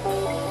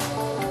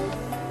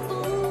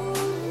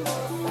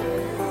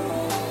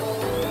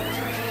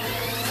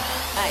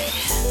 Ay,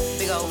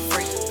 big old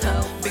freak,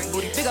 big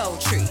booty, big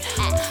old tree.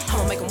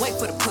 I'ma make him wait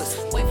for the pussy.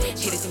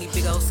 Hit it in these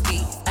big old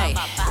skis. Ay,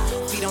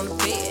 feet on the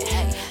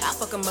bed. I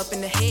fuck him up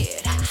in the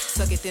head.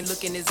 Suck it, then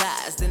look in his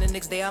eyes. Then the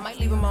next day I might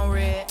leave him on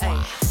red.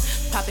 Ay,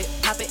 pop it,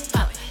 pop it,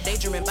 pop it.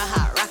 Daydreaming by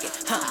hot rocket.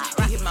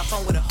 He hit my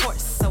phone with a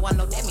horse, so I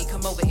know that me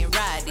come over and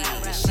ride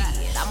it.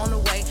 Shit, I'm on the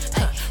way.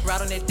 Hey,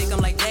 ride on that dick, I'm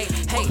like, hey.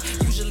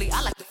 Usually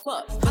I like to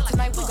fuck, but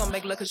tonight we gon'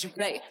 make love 'cause you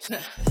play.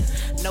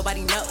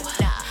 Nobody know.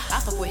 I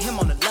fuck with him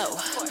on the low.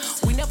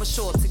 We never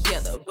show up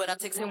together, but I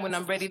text him when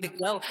I'm ready to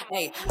go.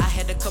 Hey, I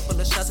had a couple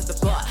of shots at the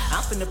bar.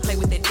 I'm finna play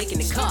with that dick in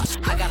the car.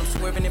 I got him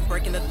swerving and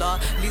breaking the law.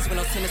 Leaves with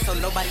no tennis, so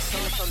nobody's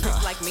seen it so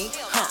look like me.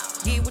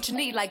 Yeah, what you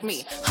need like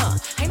me.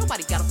 Ain't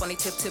nobody got up on their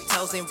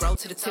tiptoes and roll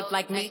to the tip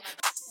like me.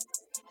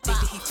 Think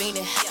that he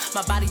fiendin'.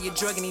 My body a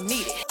drug and he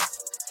need it.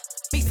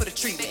 Me for the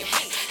treatment.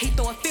 He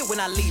throwing fit when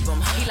I leave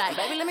him. He like,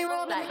 baby, let me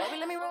roll back.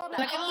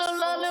 Like a little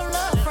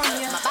love from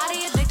you. My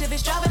body addictive,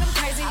 it's driving him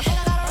crazy. I think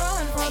I gotta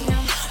run from him.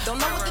 Don't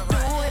know what to do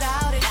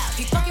without it.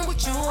 He fucking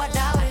with you, I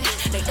doubt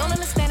it. They don't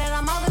understand that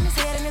I'm all in his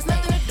head and there's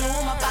nothing to do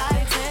with my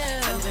body.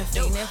 You've been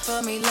feeling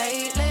for me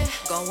lately,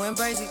 going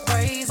crazy.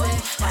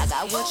 I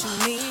got what you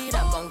need,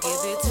 I'm gon'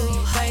 give it to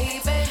you,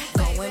 baby.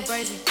 Going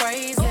crazy,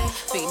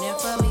 feeling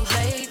for me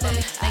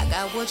lately. I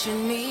got what you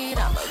need,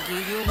 I'ma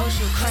give you what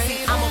you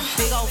crave. I'm a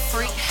big old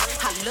freak,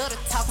 I love to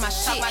talk my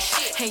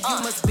shit. And you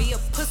must be a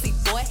pussy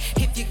boy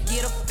if you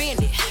get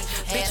offended.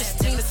 Bitches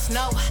seem to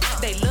snow,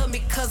 they love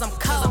me 'cause I'm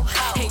cold.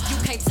 And you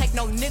can't take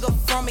no nigga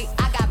from me,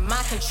 I got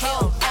my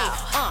control.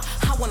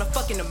 I wanna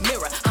fuck in the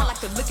mirror, I like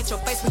to look at your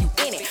face when you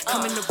in it.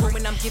 Come in the room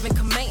and I'm giving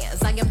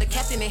commands, I am the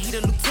captain and he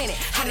the lieutenant.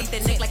 I need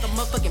that neck like a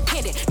motherfucking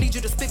pendant, need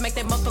you to spit, make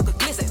that motherfucker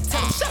glisten.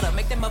 Tell him shut up,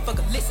 make that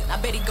motherfucker listen. I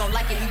bet he gon'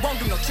 like it, he won't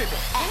do no tripping.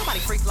 Ain't nobody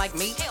freak like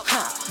me,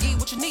 yeah,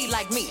 what you need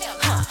like me,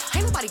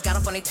 ain't nobody got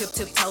up on their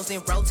tiptoes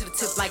and roll to the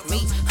tip like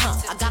me,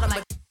 I got him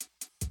like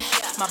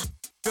my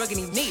drug and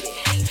he need it.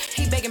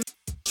 He begging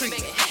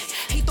treatment.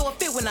 He throw a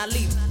fit when I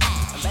leave.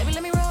 Baby,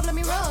 let me rub on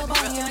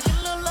you. Get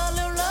a little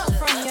love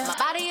from you. My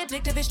body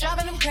addictive, it's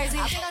driving him crazy.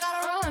 I think I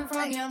gotta run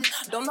from him.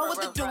 Don't know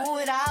what to do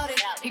without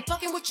it. He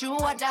fucking with you,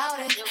 I doubt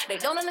it. They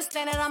don't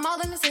understand that I'm all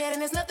in his head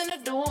and there's nothing to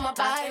do with my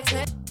body.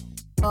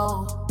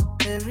 Oh,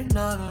 every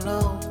night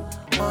alone.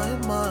 Why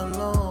am I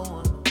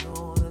alone? I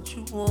know that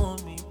you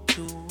want me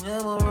to.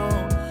 Am I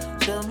wrong?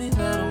 Tell me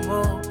that I'm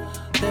wrong.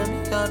 Tell me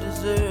I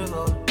deserve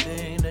all the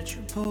pain that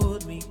you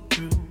put me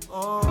through.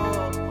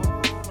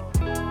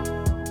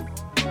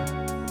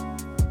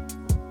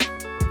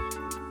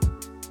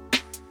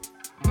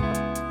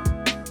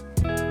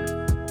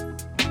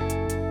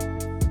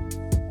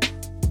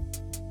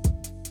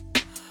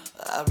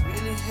 I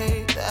really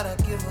hate that I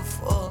give a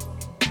fuck.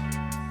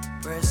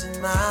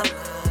 Pressing my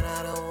line,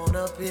 I don't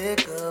wanna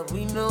pick up.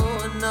 We know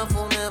enough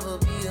will never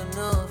be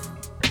enough.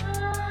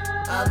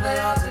 I play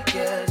hard to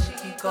get, she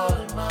keep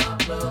calling my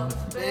bluff.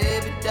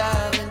 Baby,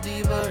 diving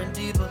deeper and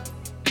deeper.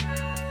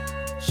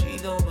 She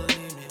don't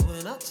believe me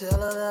when I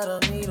tell her that I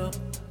need her.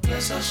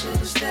 Guess I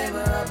should've stayed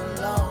where I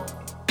belong.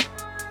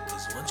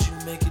 Cause once you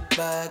make it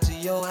back to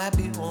your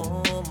happy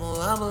home,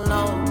 oh, I'm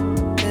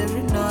alone.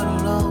 Every night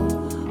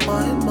alone.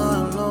 Why am I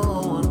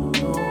alone? I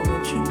know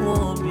that you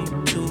want me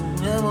to.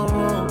 Am I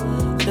wrong?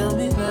 Tell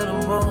me that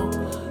I'm wrong.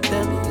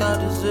 Tell me I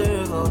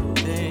deserve all the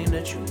pain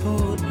that you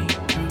put me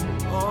through.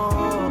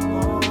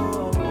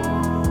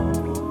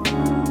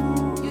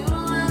 You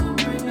don't ever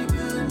bring me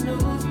good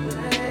news,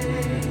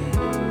 babe.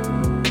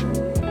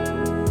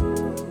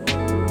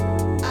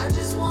 I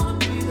just wanna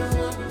be the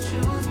one you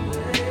choose,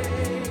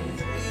 babe.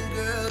 Green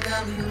girl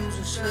got me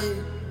losing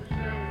sleep.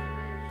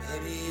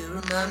 Baby, you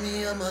remind me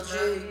of my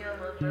dream.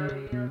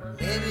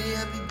 Maybe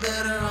I'd be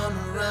better on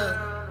the run.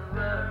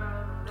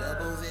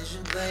 Double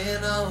vision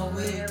playing all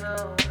week.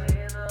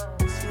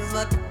 This feels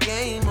like a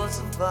game of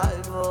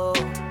survival.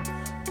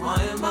 Why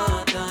am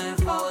I dying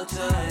for a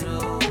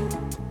title?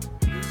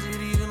 Is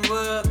it even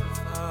worth the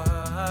fight?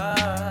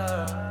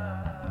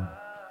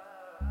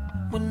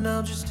 when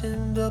I'll just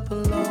end up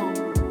alone.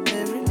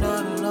 Every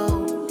night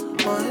alone,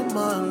 why am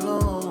I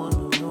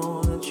alone? I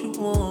know that you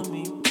want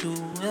me to.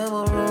 Am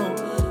I wrong?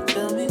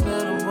 Tell me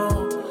that I'm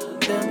wrong.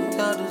 Tell me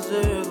I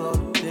deserve all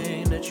the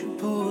pain that you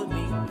put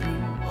me through.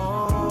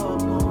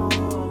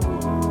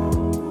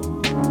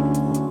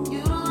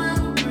 You don't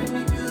ever bring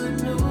me good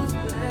news,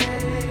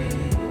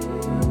 babe.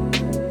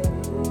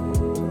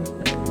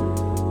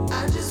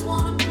 I just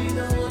wanna be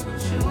the one you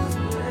choose,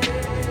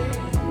 babe.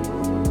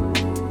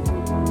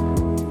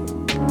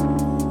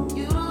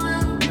 You don't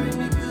ever bring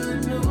me good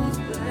news,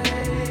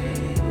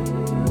 babe.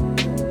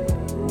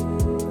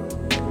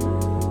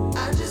 I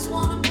just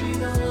wanna be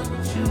the one you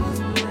choose,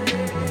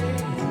 babe.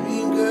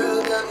 Green girl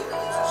got me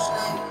feeling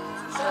shame.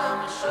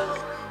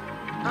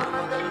 I'm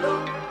at the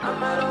loop,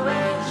 I'm at a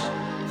range.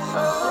 Oh,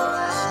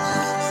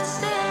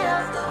 stay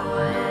out the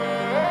way.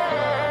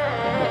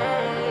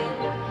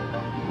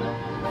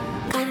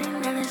 Got it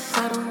now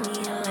inside on me,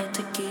 I like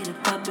to get it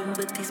poppin',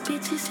 but these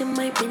bitches in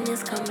my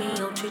business got me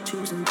out here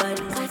choosing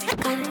violence.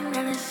 Got it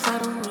now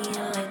inside on me, I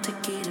like to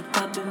get it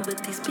poppin', but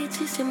these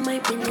bitches in my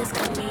business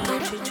got me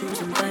out here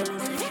choosing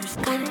violence.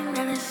 Got it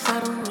now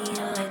inside on me,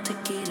 I like to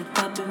get it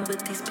poppin', but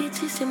these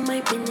bitches in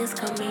my business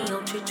got me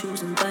out here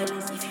choosing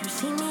violence. If you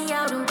see me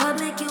out in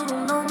public, you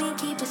don't know me,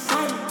 keep it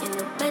silent. In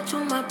the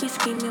bedroom, I be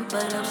screaming,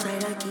 but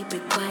outside I keep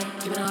it quiet.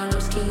 Keep it all low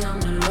ski, I'm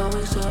the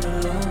lowest or the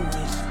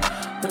lowest.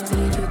 But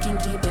see if you can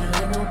keep it,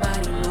 let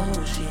nobody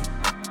know shit.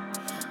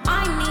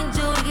 I need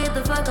you to get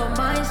the fuck out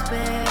my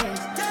space.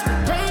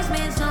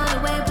 Replacements on the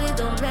way, please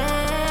don't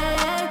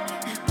play.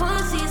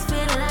 Pussy's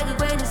feeling like a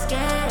great escape.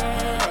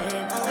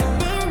 I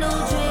need no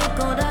drink,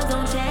 gold dogs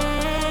don't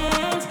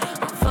change.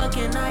 I'm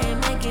fucking, I ain't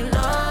making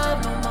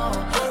love no more.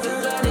 You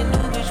got a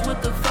new bitch,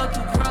 what the fuck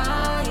you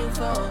crying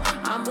for?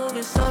 I'm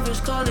moving selfish,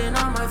 calling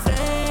on my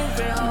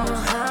favorite hoes. You know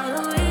how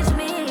to reach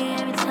me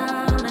every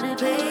time that it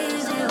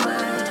plays it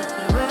right.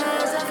 The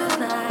words I feel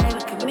like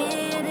we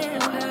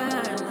committed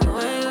crime. The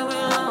way we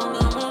belong,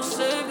 I'm gonna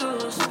say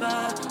good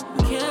spot.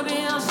 We can't be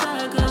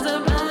outside 'cause the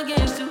blood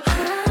gets too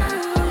high.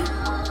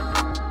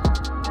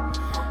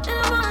 And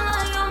I wanna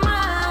know your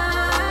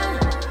mind.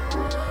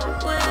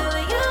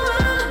 Wherever you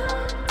are,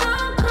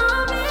 don't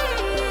call me.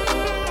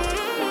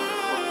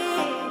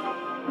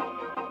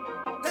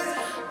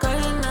 Got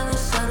another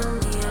side of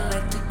me, I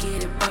like to get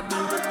it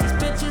poppin', but these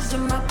bitches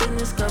in my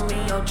business got me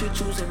out here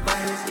choosing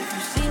violence. If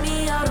you see me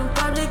out in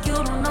public, you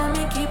don't know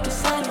me, keep it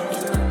silent.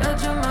 In the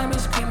bedroom, I be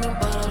screaming,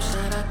 but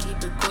outside I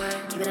keep it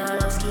quiet. Keep it all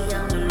low ski,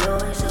 I'm the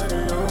lowest of the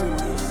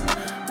lowest.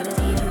 But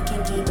see if you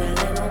can keep it,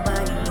 let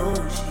nobody know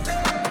shit.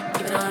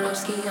 Keep it all low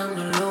ski, I'm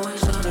the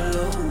lowest of the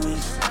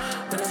lowest.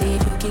 But see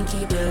if you can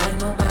keep it, let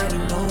nobody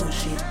know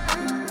shit.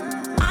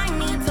 I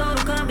need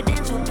total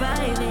confidential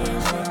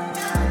privacy.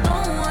 No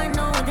one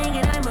know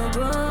thinking I'm a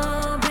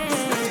robot.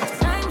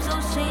 Time so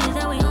strange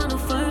that we on the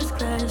first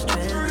class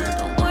trip.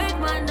 Don't work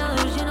my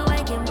nerves, you know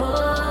I can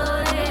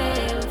board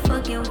it.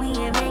 Fucking, we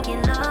ain't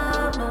making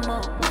love no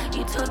more.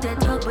 You talk that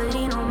talk, but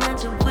he don't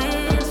match your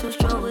with. So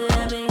strong with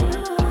that, baby.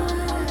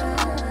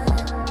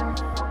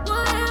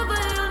 Whatever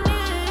you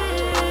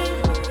need,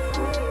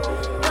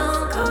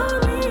 don't call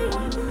me.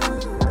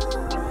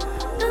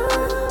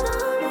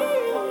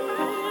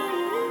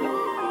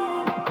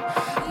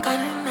 Got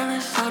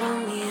another side on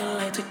me, I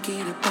like to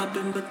get it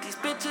poppin', but these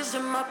bitches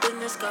in my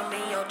business got me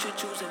out here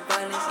choosing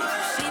violence. If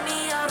you see me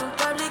out in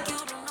public, you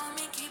don't know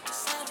me, keep it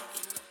silent.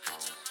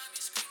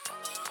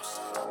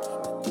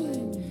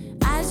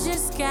 I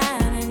just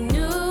got a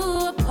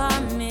new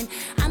apartment.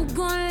 I'm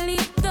gonna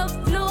leave the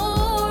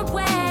floor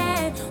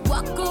wet.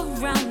 Walk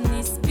around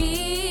this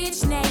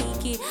beach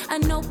naked,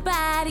 and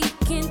nobody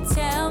can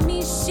tell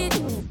me shit.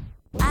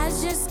 I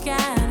just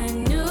got a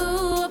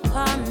new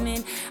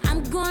apartment.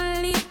 I'm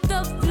gonna leave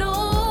the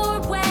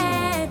floor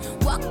wet.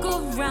 Walk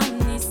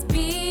around this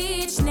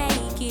beach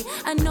naked,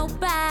 and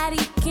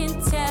nobody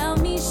can tell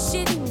me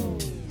shit.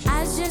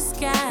 I just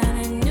got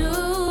a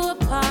new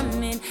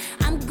apartment.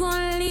 I'm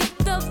gonna leave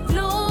the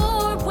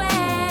floor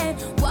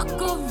wet.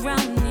 Walk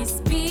around this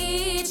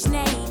beach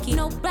naked.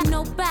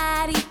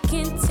 Nobody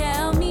can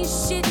tell me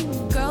shit.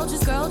 Girl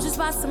just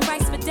bought some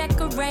rice for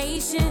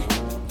decoration.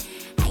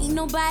 Ain't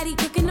nobody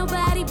cooking,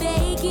 nobody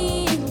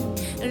baking.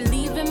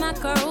 Leaving my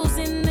girls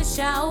in the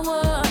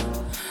shower.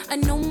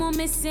 No more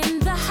missing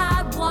the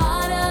hot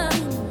water.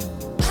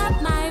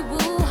 Pop my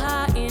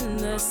woo-ha in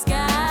the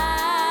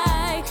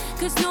sky.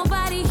 'Cause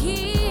nobody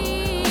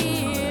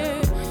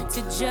here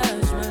to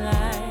judge my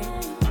life.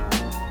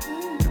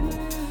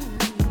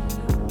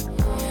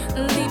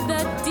 Leave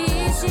the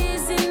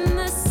dishes in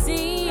the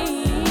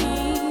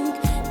sink.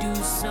 Do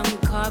some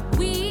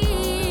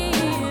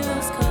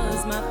cartwheels,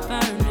 'cause my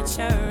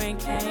furniture ain't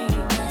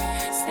can't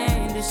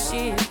stand the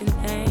shipping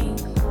thing.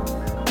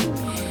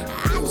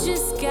 I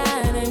just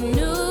got a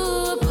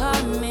new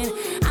apartment.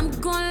 I'm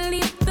gonna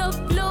leave the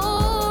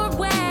floor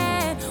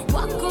wet.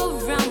 Walk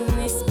around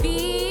this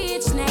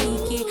beach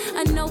naked,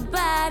 and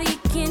nobody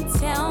can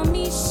tell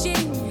me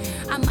shit.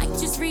 I might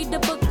just read the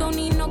book, don't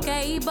need no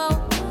cable.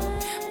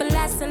 But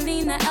last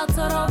gasolina, El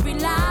Toro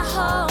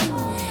Relajo.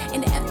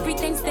 And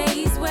everything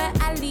stays where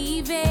I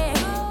leave it.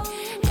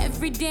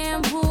 Every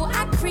damn rule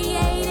I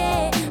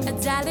created. A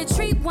Dollar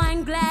Tree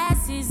wine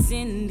glasses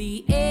in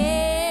the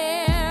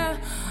air.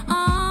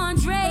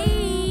 Andre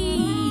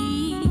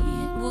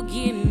will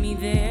get me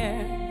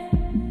there.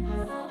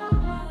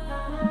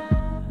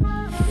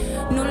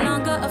 No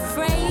longer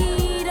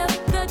afraid of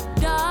the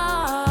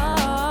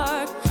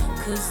dark,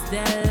 'cause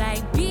that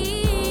light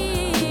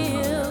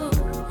bill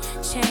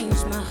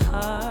changed my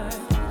heart,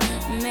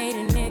 made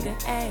a nigga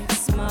act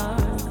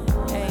smart.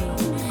 Hey.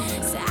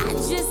 So I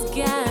just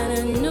got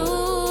a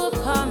new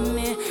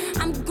apartment.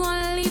 I'm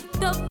gonna leave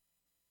the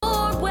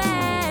floor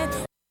wet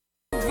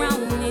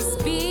around this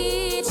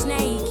bitch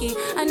naked.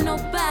 And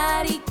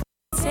nobody can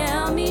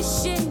tell me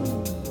shit.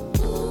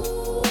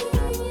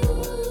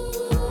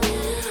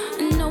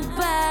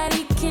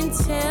 Nobody can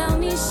tell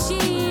me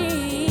shit.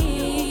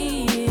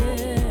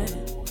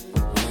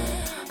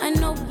 And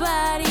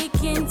nobody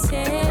can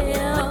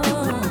tell.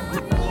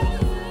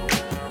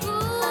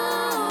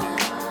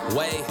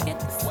 Wait. Get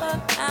the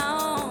fuck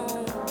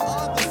out.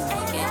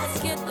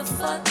 Get the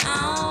fuck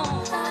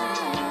out.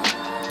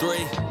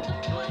 3.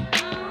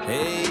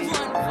 Hey,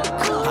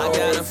 I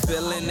got a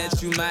feeling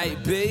that you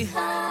might be.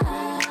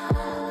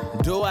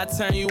 Do I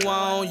turn you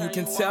on? You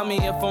can tell me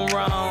if I'm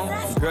wrong.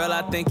 Girl,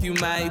 I think you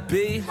might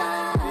be.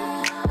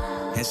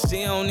 And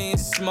she don't need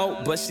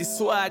smoke, but she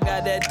swear I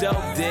got that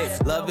dope dick.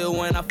 Love it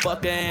when I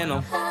fuck her in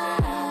 'em.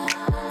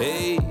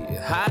 Hey,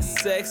 hot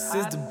sex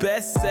is the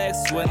best sex.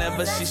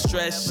 Whenever she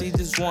stressed, she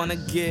just wanna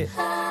get.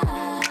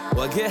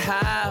 Well, get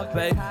high,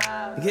 baby.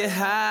 Get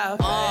high,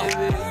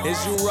 baby. Is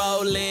you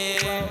rolling?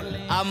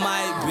 I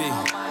might be.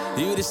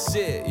 You the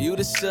shit, you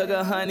the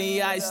sugar,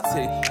 honey, iced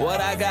tea.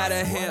 What I got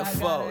a hint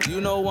for? You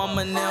know I'm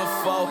an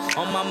info.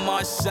 On my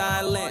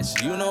Marshawn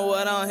Lynch, you know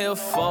what I'm here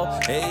for.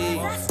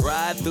 Hey,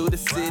 ride through the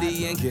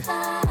city and get.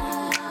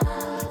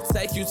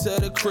 Take you to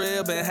the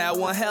crib and have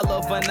one hell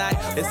of a night.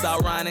 It's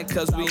ironic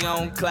 'cause we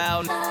on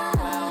cloud.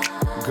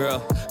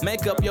 Girl,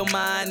 make up your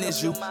mind,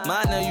 is you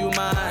mine or you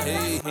mine?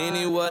 Hey,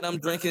 any what I'm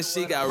drinking,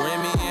 she got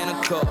Remy in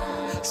a cup.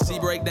 She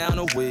break down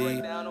the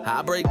weed,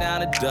 I break down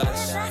the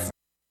Dutch.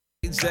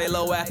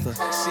 J-Lo after,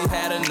 she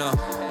had enough.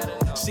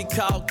 She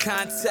called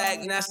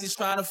contact, now she's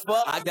tryna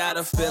fuck. I got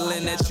a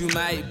feeling that you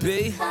might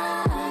be.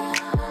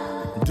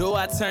 Do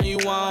I turn you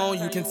on?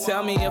 You can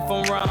tell me if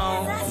I'm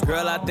wrong.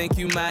 Girl, I think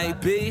you might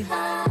be.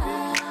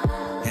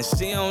 And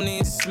she don't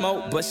need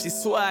smoke, but she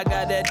swear I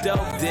got that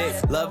dope dick.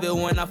 Love it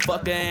when I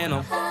fuck her in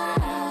 'em.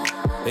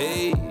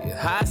 Hey,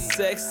 hot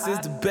sex is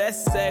the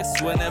best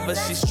sex. Whenever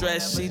she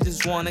stressed, she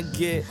just wanna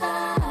get.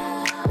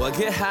 Well,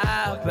 get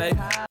high, baby.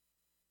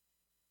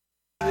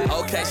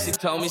 Okay, she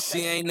told me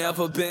she ain't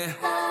never been.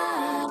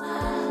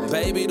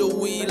 Baby, the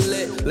weed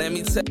lit, let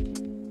me tell you.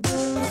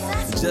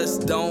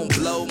 Just don't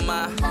blow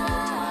my.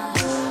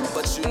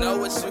 But you know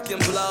what you can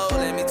blow.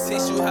 Let me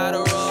teach you how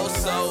to roll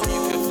so you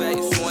can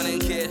face one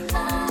and get.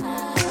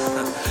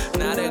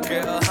 Now that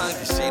girl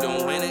hungry, she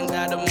done went and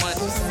got the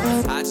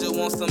money. I just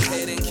want some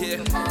head and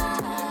kill.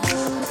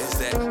 Is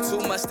that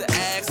too much to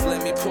ask?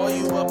 Let me pour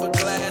you up a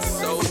glass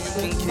so you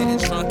can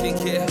get drunk and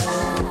get.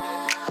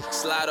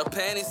 Slide her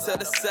panties to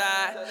the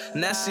side.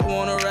 Now she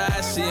wanna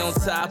ride, she on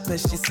top and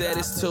she said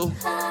it's too.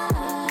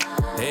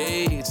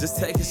 Hey, just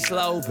take it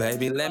slow,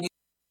 baby. Let me.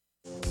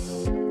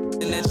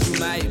 That you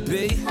might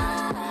be.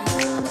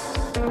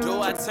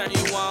 Do I turn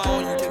you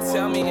on? You can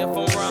tell me if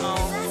I'm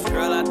wrong.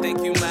 Girl, I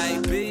think you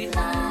might be.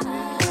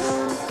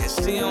 And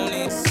she don't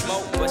need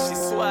smoke, but she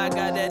swear I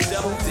got that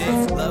dope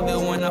dick. Love it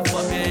when I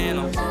fuck her in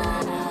 'em.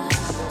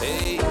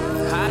 Hey,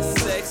 hot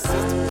sex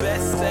is the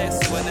best sex.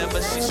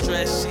 Whenever she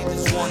stressed, she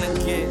just wanna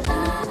get.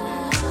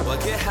 Well,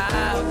 get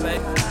high,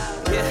 baby.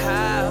 Get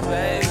high,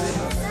 baby.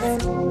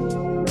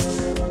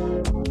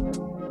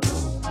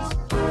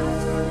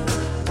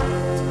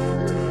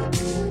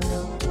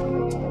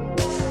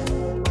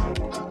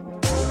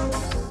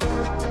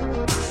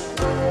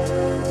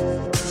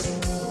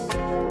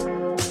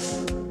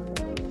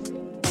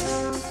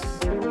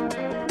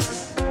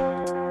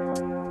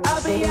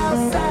 I'll be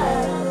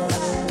outside,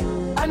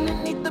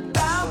 underneath the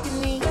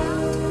balcony.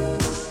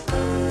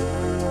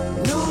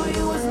 Knew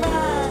you was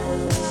mine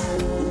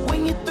when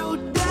you threw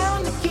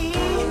down the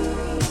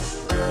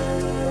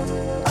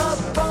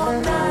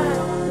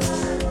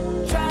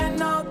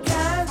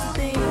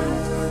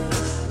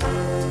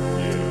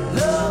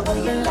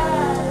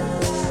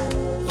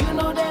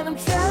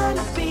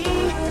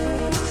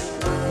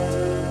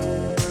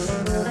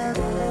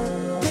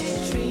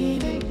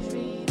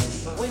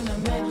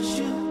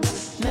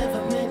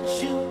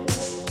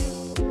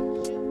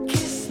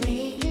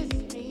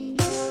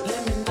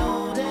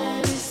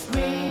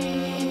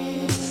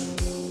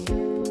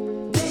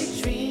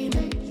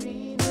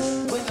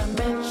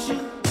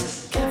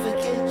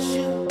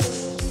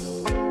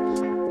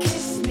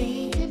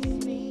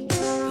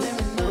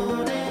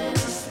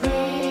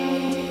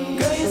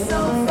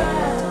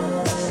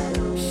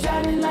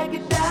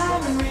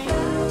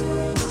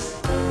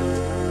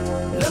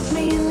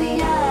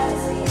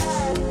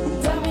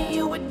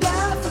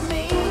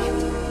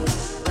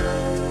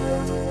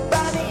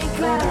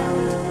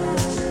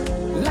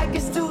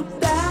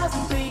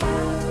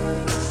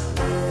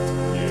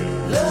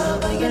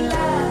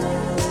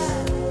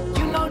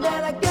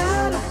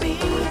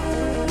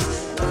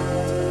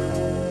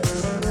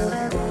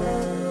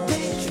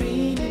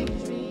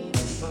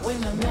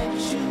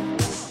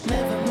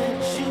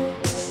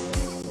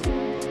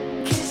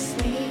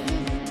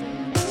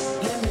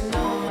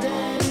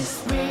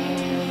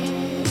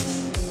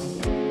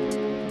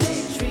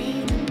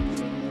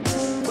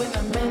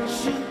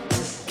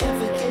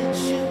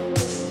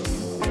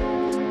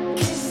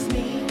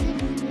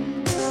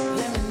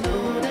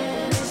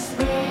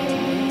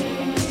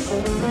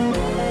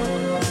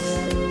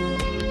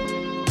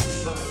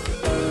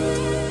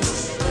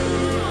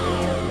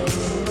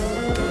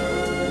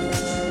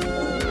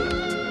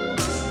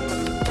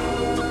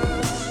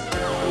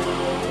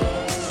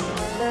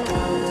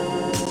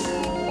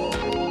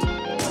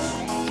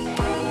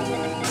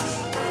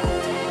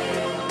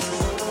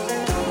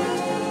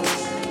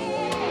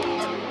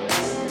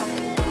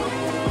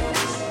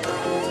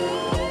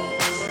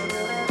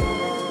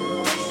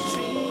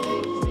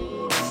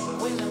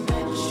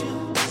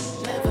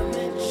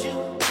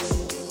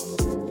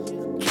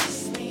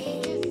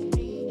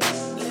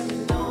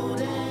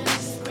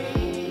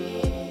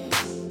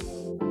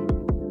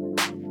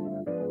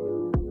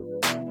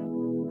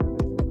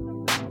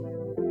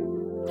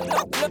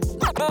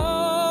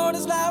Lord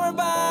is flower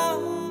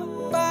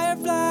bomb,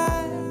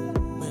 firefly.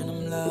 When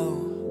I'm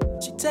low,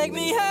 she take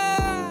me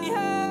high.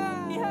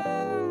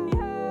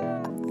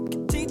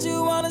 Can teach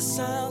you all the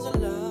sounds of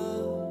love.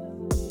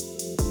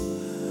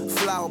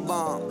 Flower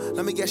bomb,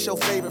 let me guess your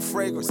favorite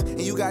fragrance, and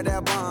you got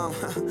that bomb.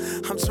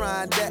 I'm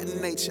trying that in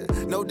nature,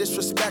 no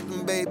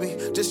disrespecting, baby.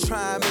 Just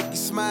try and make you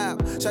smile.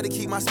 Try to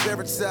keep my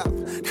spirits up,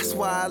 that's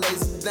why I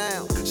lays it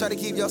down. Try to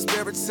keep your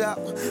spirits up,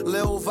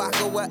 Lil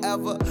vodka,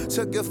 whatever.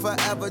 Took it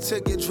forever to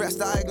get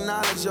dressed, I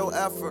acknowledge your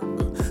effort.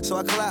 So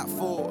I clap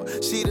for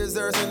her, she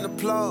deserves an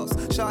applause.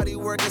 Shawty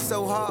working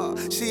so hard,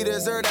 she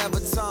deserves that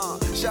baton.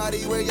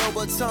 Shawty, where your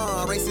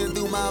baton? Racing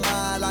through my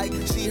mind like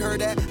she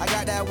heard that, I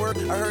got that work.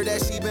 I heard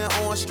that she been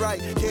on strike.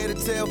 Care to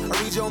tell? I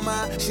read your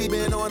mind. She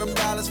been on them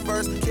dollars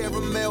first.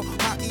 Caramel,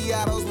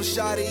 macchiatos when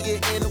Shawty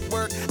get into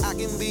work. I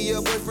can be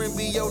your boyfriend,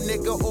 be your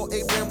nigga, or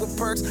a friend with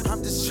perks.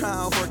 I'm just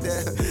trying to work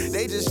that.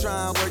 They just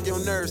trying to work your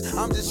nerves.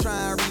 I'm just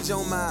trying to read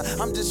your mind.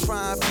 I'm just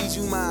trying to feed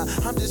you mine.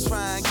 I'm just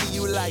trying to give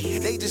you light.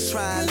 They just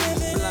trying to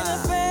leave you blind. In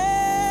a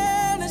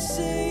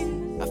fantasy,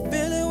 I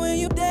feel it when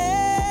you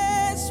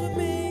dance with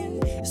me.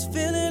 It's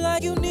feeling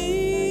like you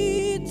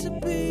need to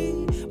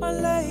be my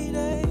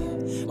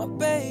lady, my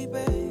baby.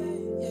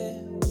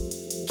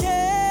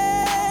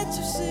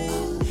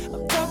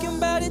 I'm talking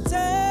about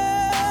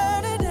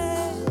eternity.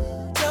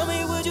 Tell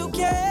me, would you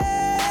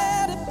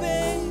care to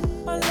be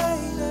my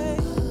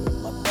lady,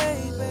 my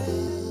baby?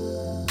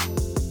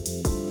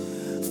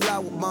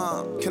 Flower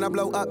bomb, can I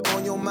blow up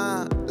on your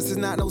mind? This is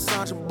not no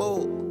Sandra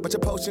Bull, but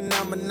your potion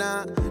number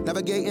 9.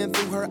 Navigating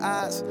through her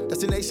eyes,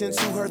 destination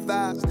to her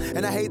thighs.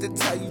 And I hate to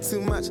tell you too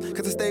much,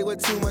 cause I stay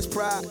with too much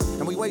pride.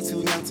 And we way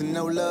too young to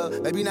know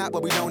love. Maybe not,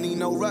 but we don't need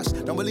no rush.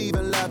 Don't believe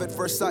in love at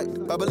first sight,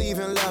 but believe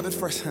in love at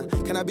first.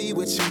 Can I be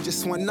with you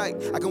just one night?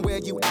 I can wear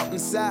you out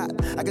inside.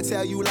 I can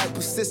tell you like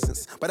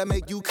persistence, but I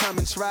make you come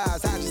and try. I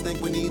just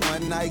think we need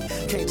one night.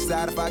 Can't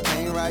decide if I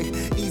can't right.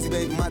 Easy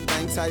baby, my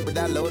thing tight, but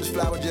that lotus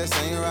flower just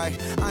ain't right.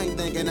 I ain't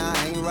thinking I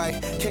ain't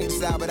right. Can't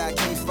decide, but I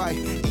can't fight.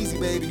 Easy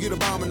baby, you the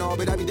bomb and all,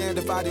 but I be damned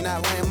if I do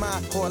not land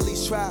mine. Or at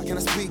least try. Can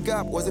I speak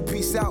up? Was it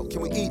peace out?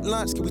 Can we eat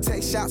lunch? Can we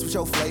take shots with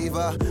your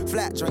flavor?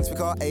 Flat drinks we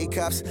call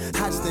A-cups.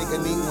 I just think I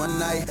need one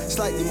night.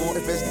 Slightly more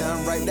if it's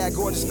done right. That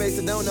gorgeous face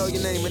that don't know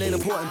your name, it ain't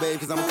important, babe,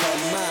 cause I'ma call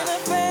you mine. In a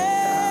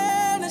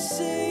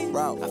fantasy,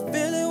 Bro. I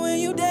feel it when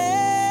you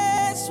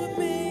dance with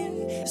me.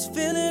 It's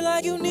feeling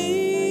like you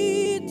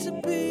need to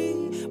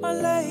be my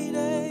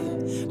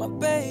lady, my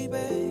baby.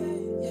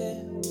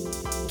 Yeah.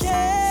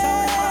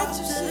 Can't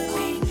you see?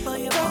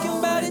 Talking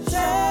about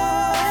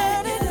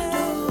eternity.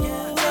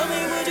 Tell me,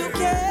 would you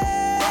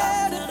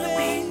care to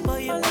be my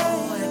lady?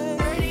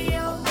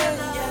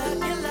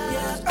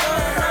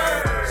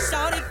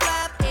 Shawty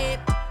flap it,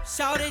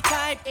 shawty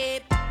type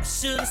it. I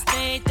should've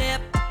stayed there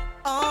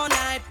all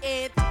night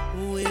it.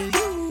 With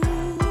you,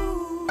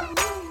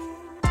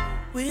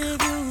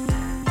 with you.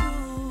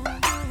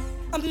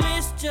 I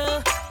missed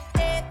your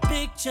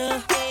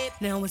picture.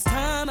 Now it's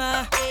time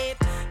I get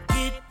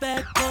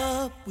back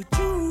up with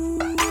you,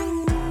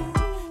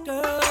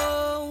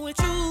 girl, with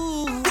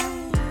you.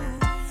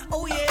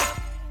 Oh yeah,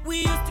 we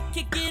used to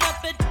kick it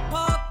up at the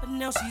park, but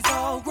now she's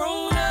all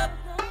grown up.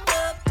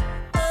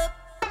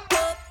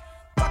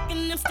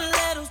 Rocking them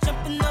stilettos,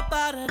 jumping up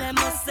out of that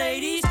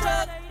Mercedes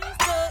truck.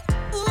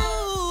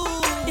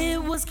 Ooh,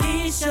 it was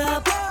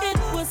Keisha, it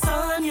was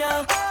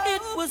Sonya,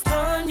 it was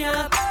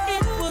Tanya,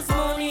 it was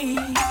Moni,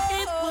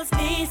 it was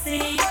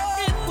Niecy,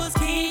 it was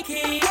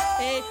Kiki.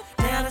 Hey,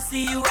 now to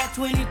see you at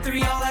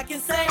 23, all I can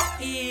say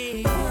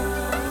is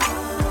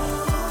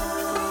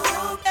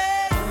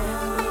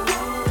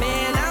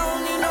man, I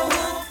don't need no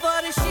woman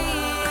for the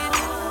shit.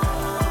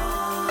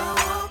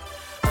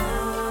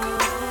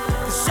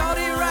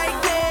 Shorty right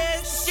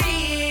there,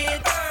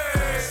 shit.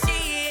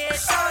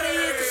 Shorty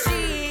is the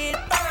shit.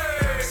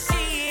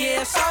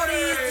 Yeah, shorty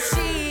is the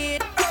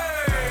shit.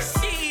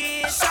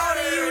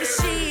 Shorty, you the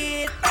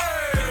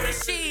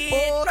shit.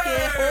 Oh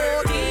yeah,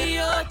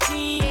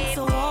 guillotine,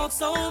 so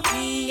walks on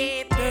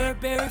me.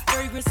 Burberry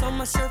fragrance on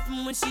my shirt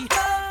from when she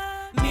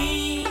hugged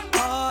me.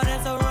 Hard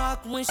as a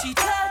rock when she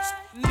touched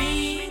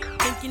me.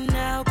 Thinking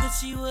now, cause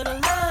she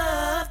would've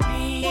loved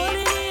me. What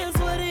it is,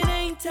 what it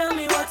ain't, tell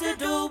me what to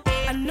do.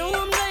 I know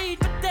I'm late,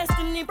 but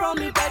destiny brought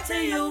me back to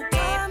you.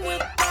 Time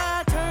went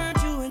by,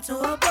 turned you into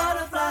a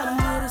butterfly. I'm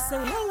here to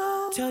say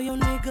hello, tell your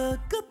nigga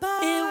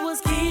goodbye. It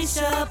was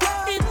Keisha,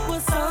 it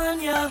was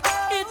Sonya,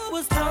 it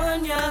was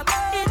Tanya,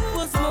 it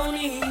was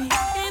Moni,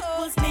 it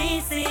was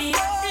Niecy,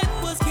 it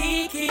was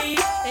Kiki.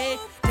 Hey,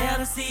 now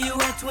to see you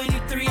at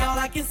 23, all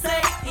I can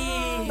say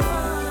is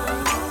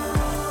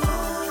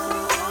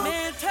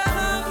man, tell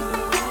her,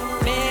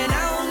 man, I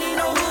don't need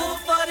no woman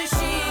for this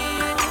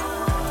shit.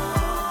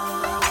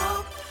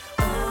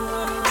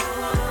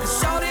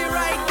 Shorty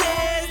right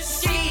there,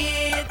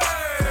 shit.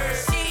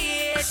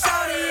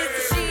 Shorty is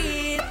the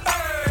shit.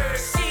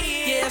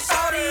 Yeah,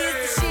 shorty is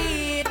the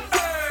shit.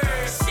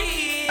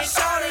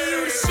 Shorty, you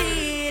the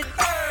shit.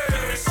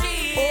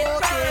 Oh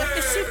yeah,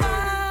 if she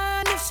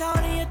fine, if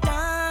shorty a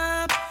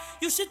dime,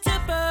 you should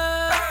tip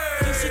her.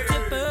 You should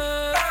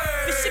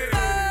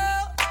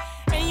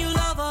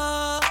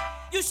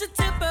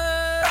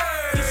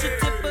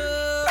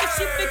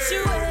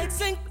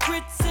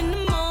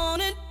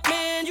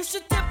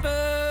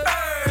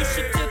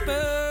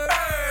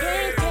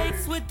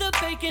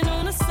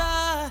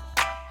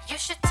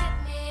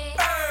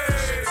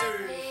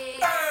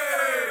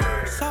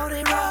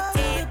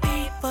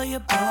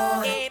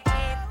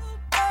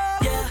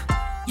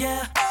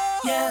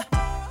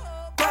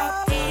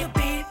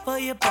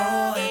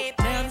boy.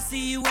 Now to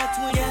see you at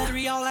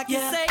 23, all I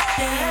can say.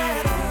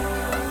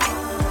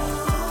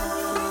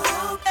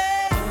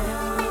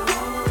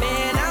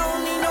 Man, I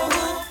don't need no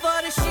hook for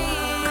the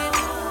shit.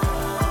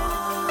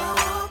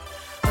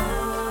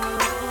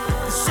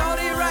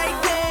 Shorty right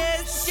there,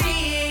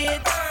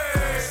 shit.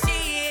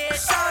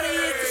 Shorty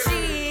is the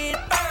shit.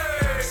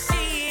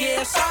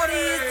 Yeah, shorty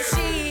is the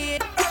shit.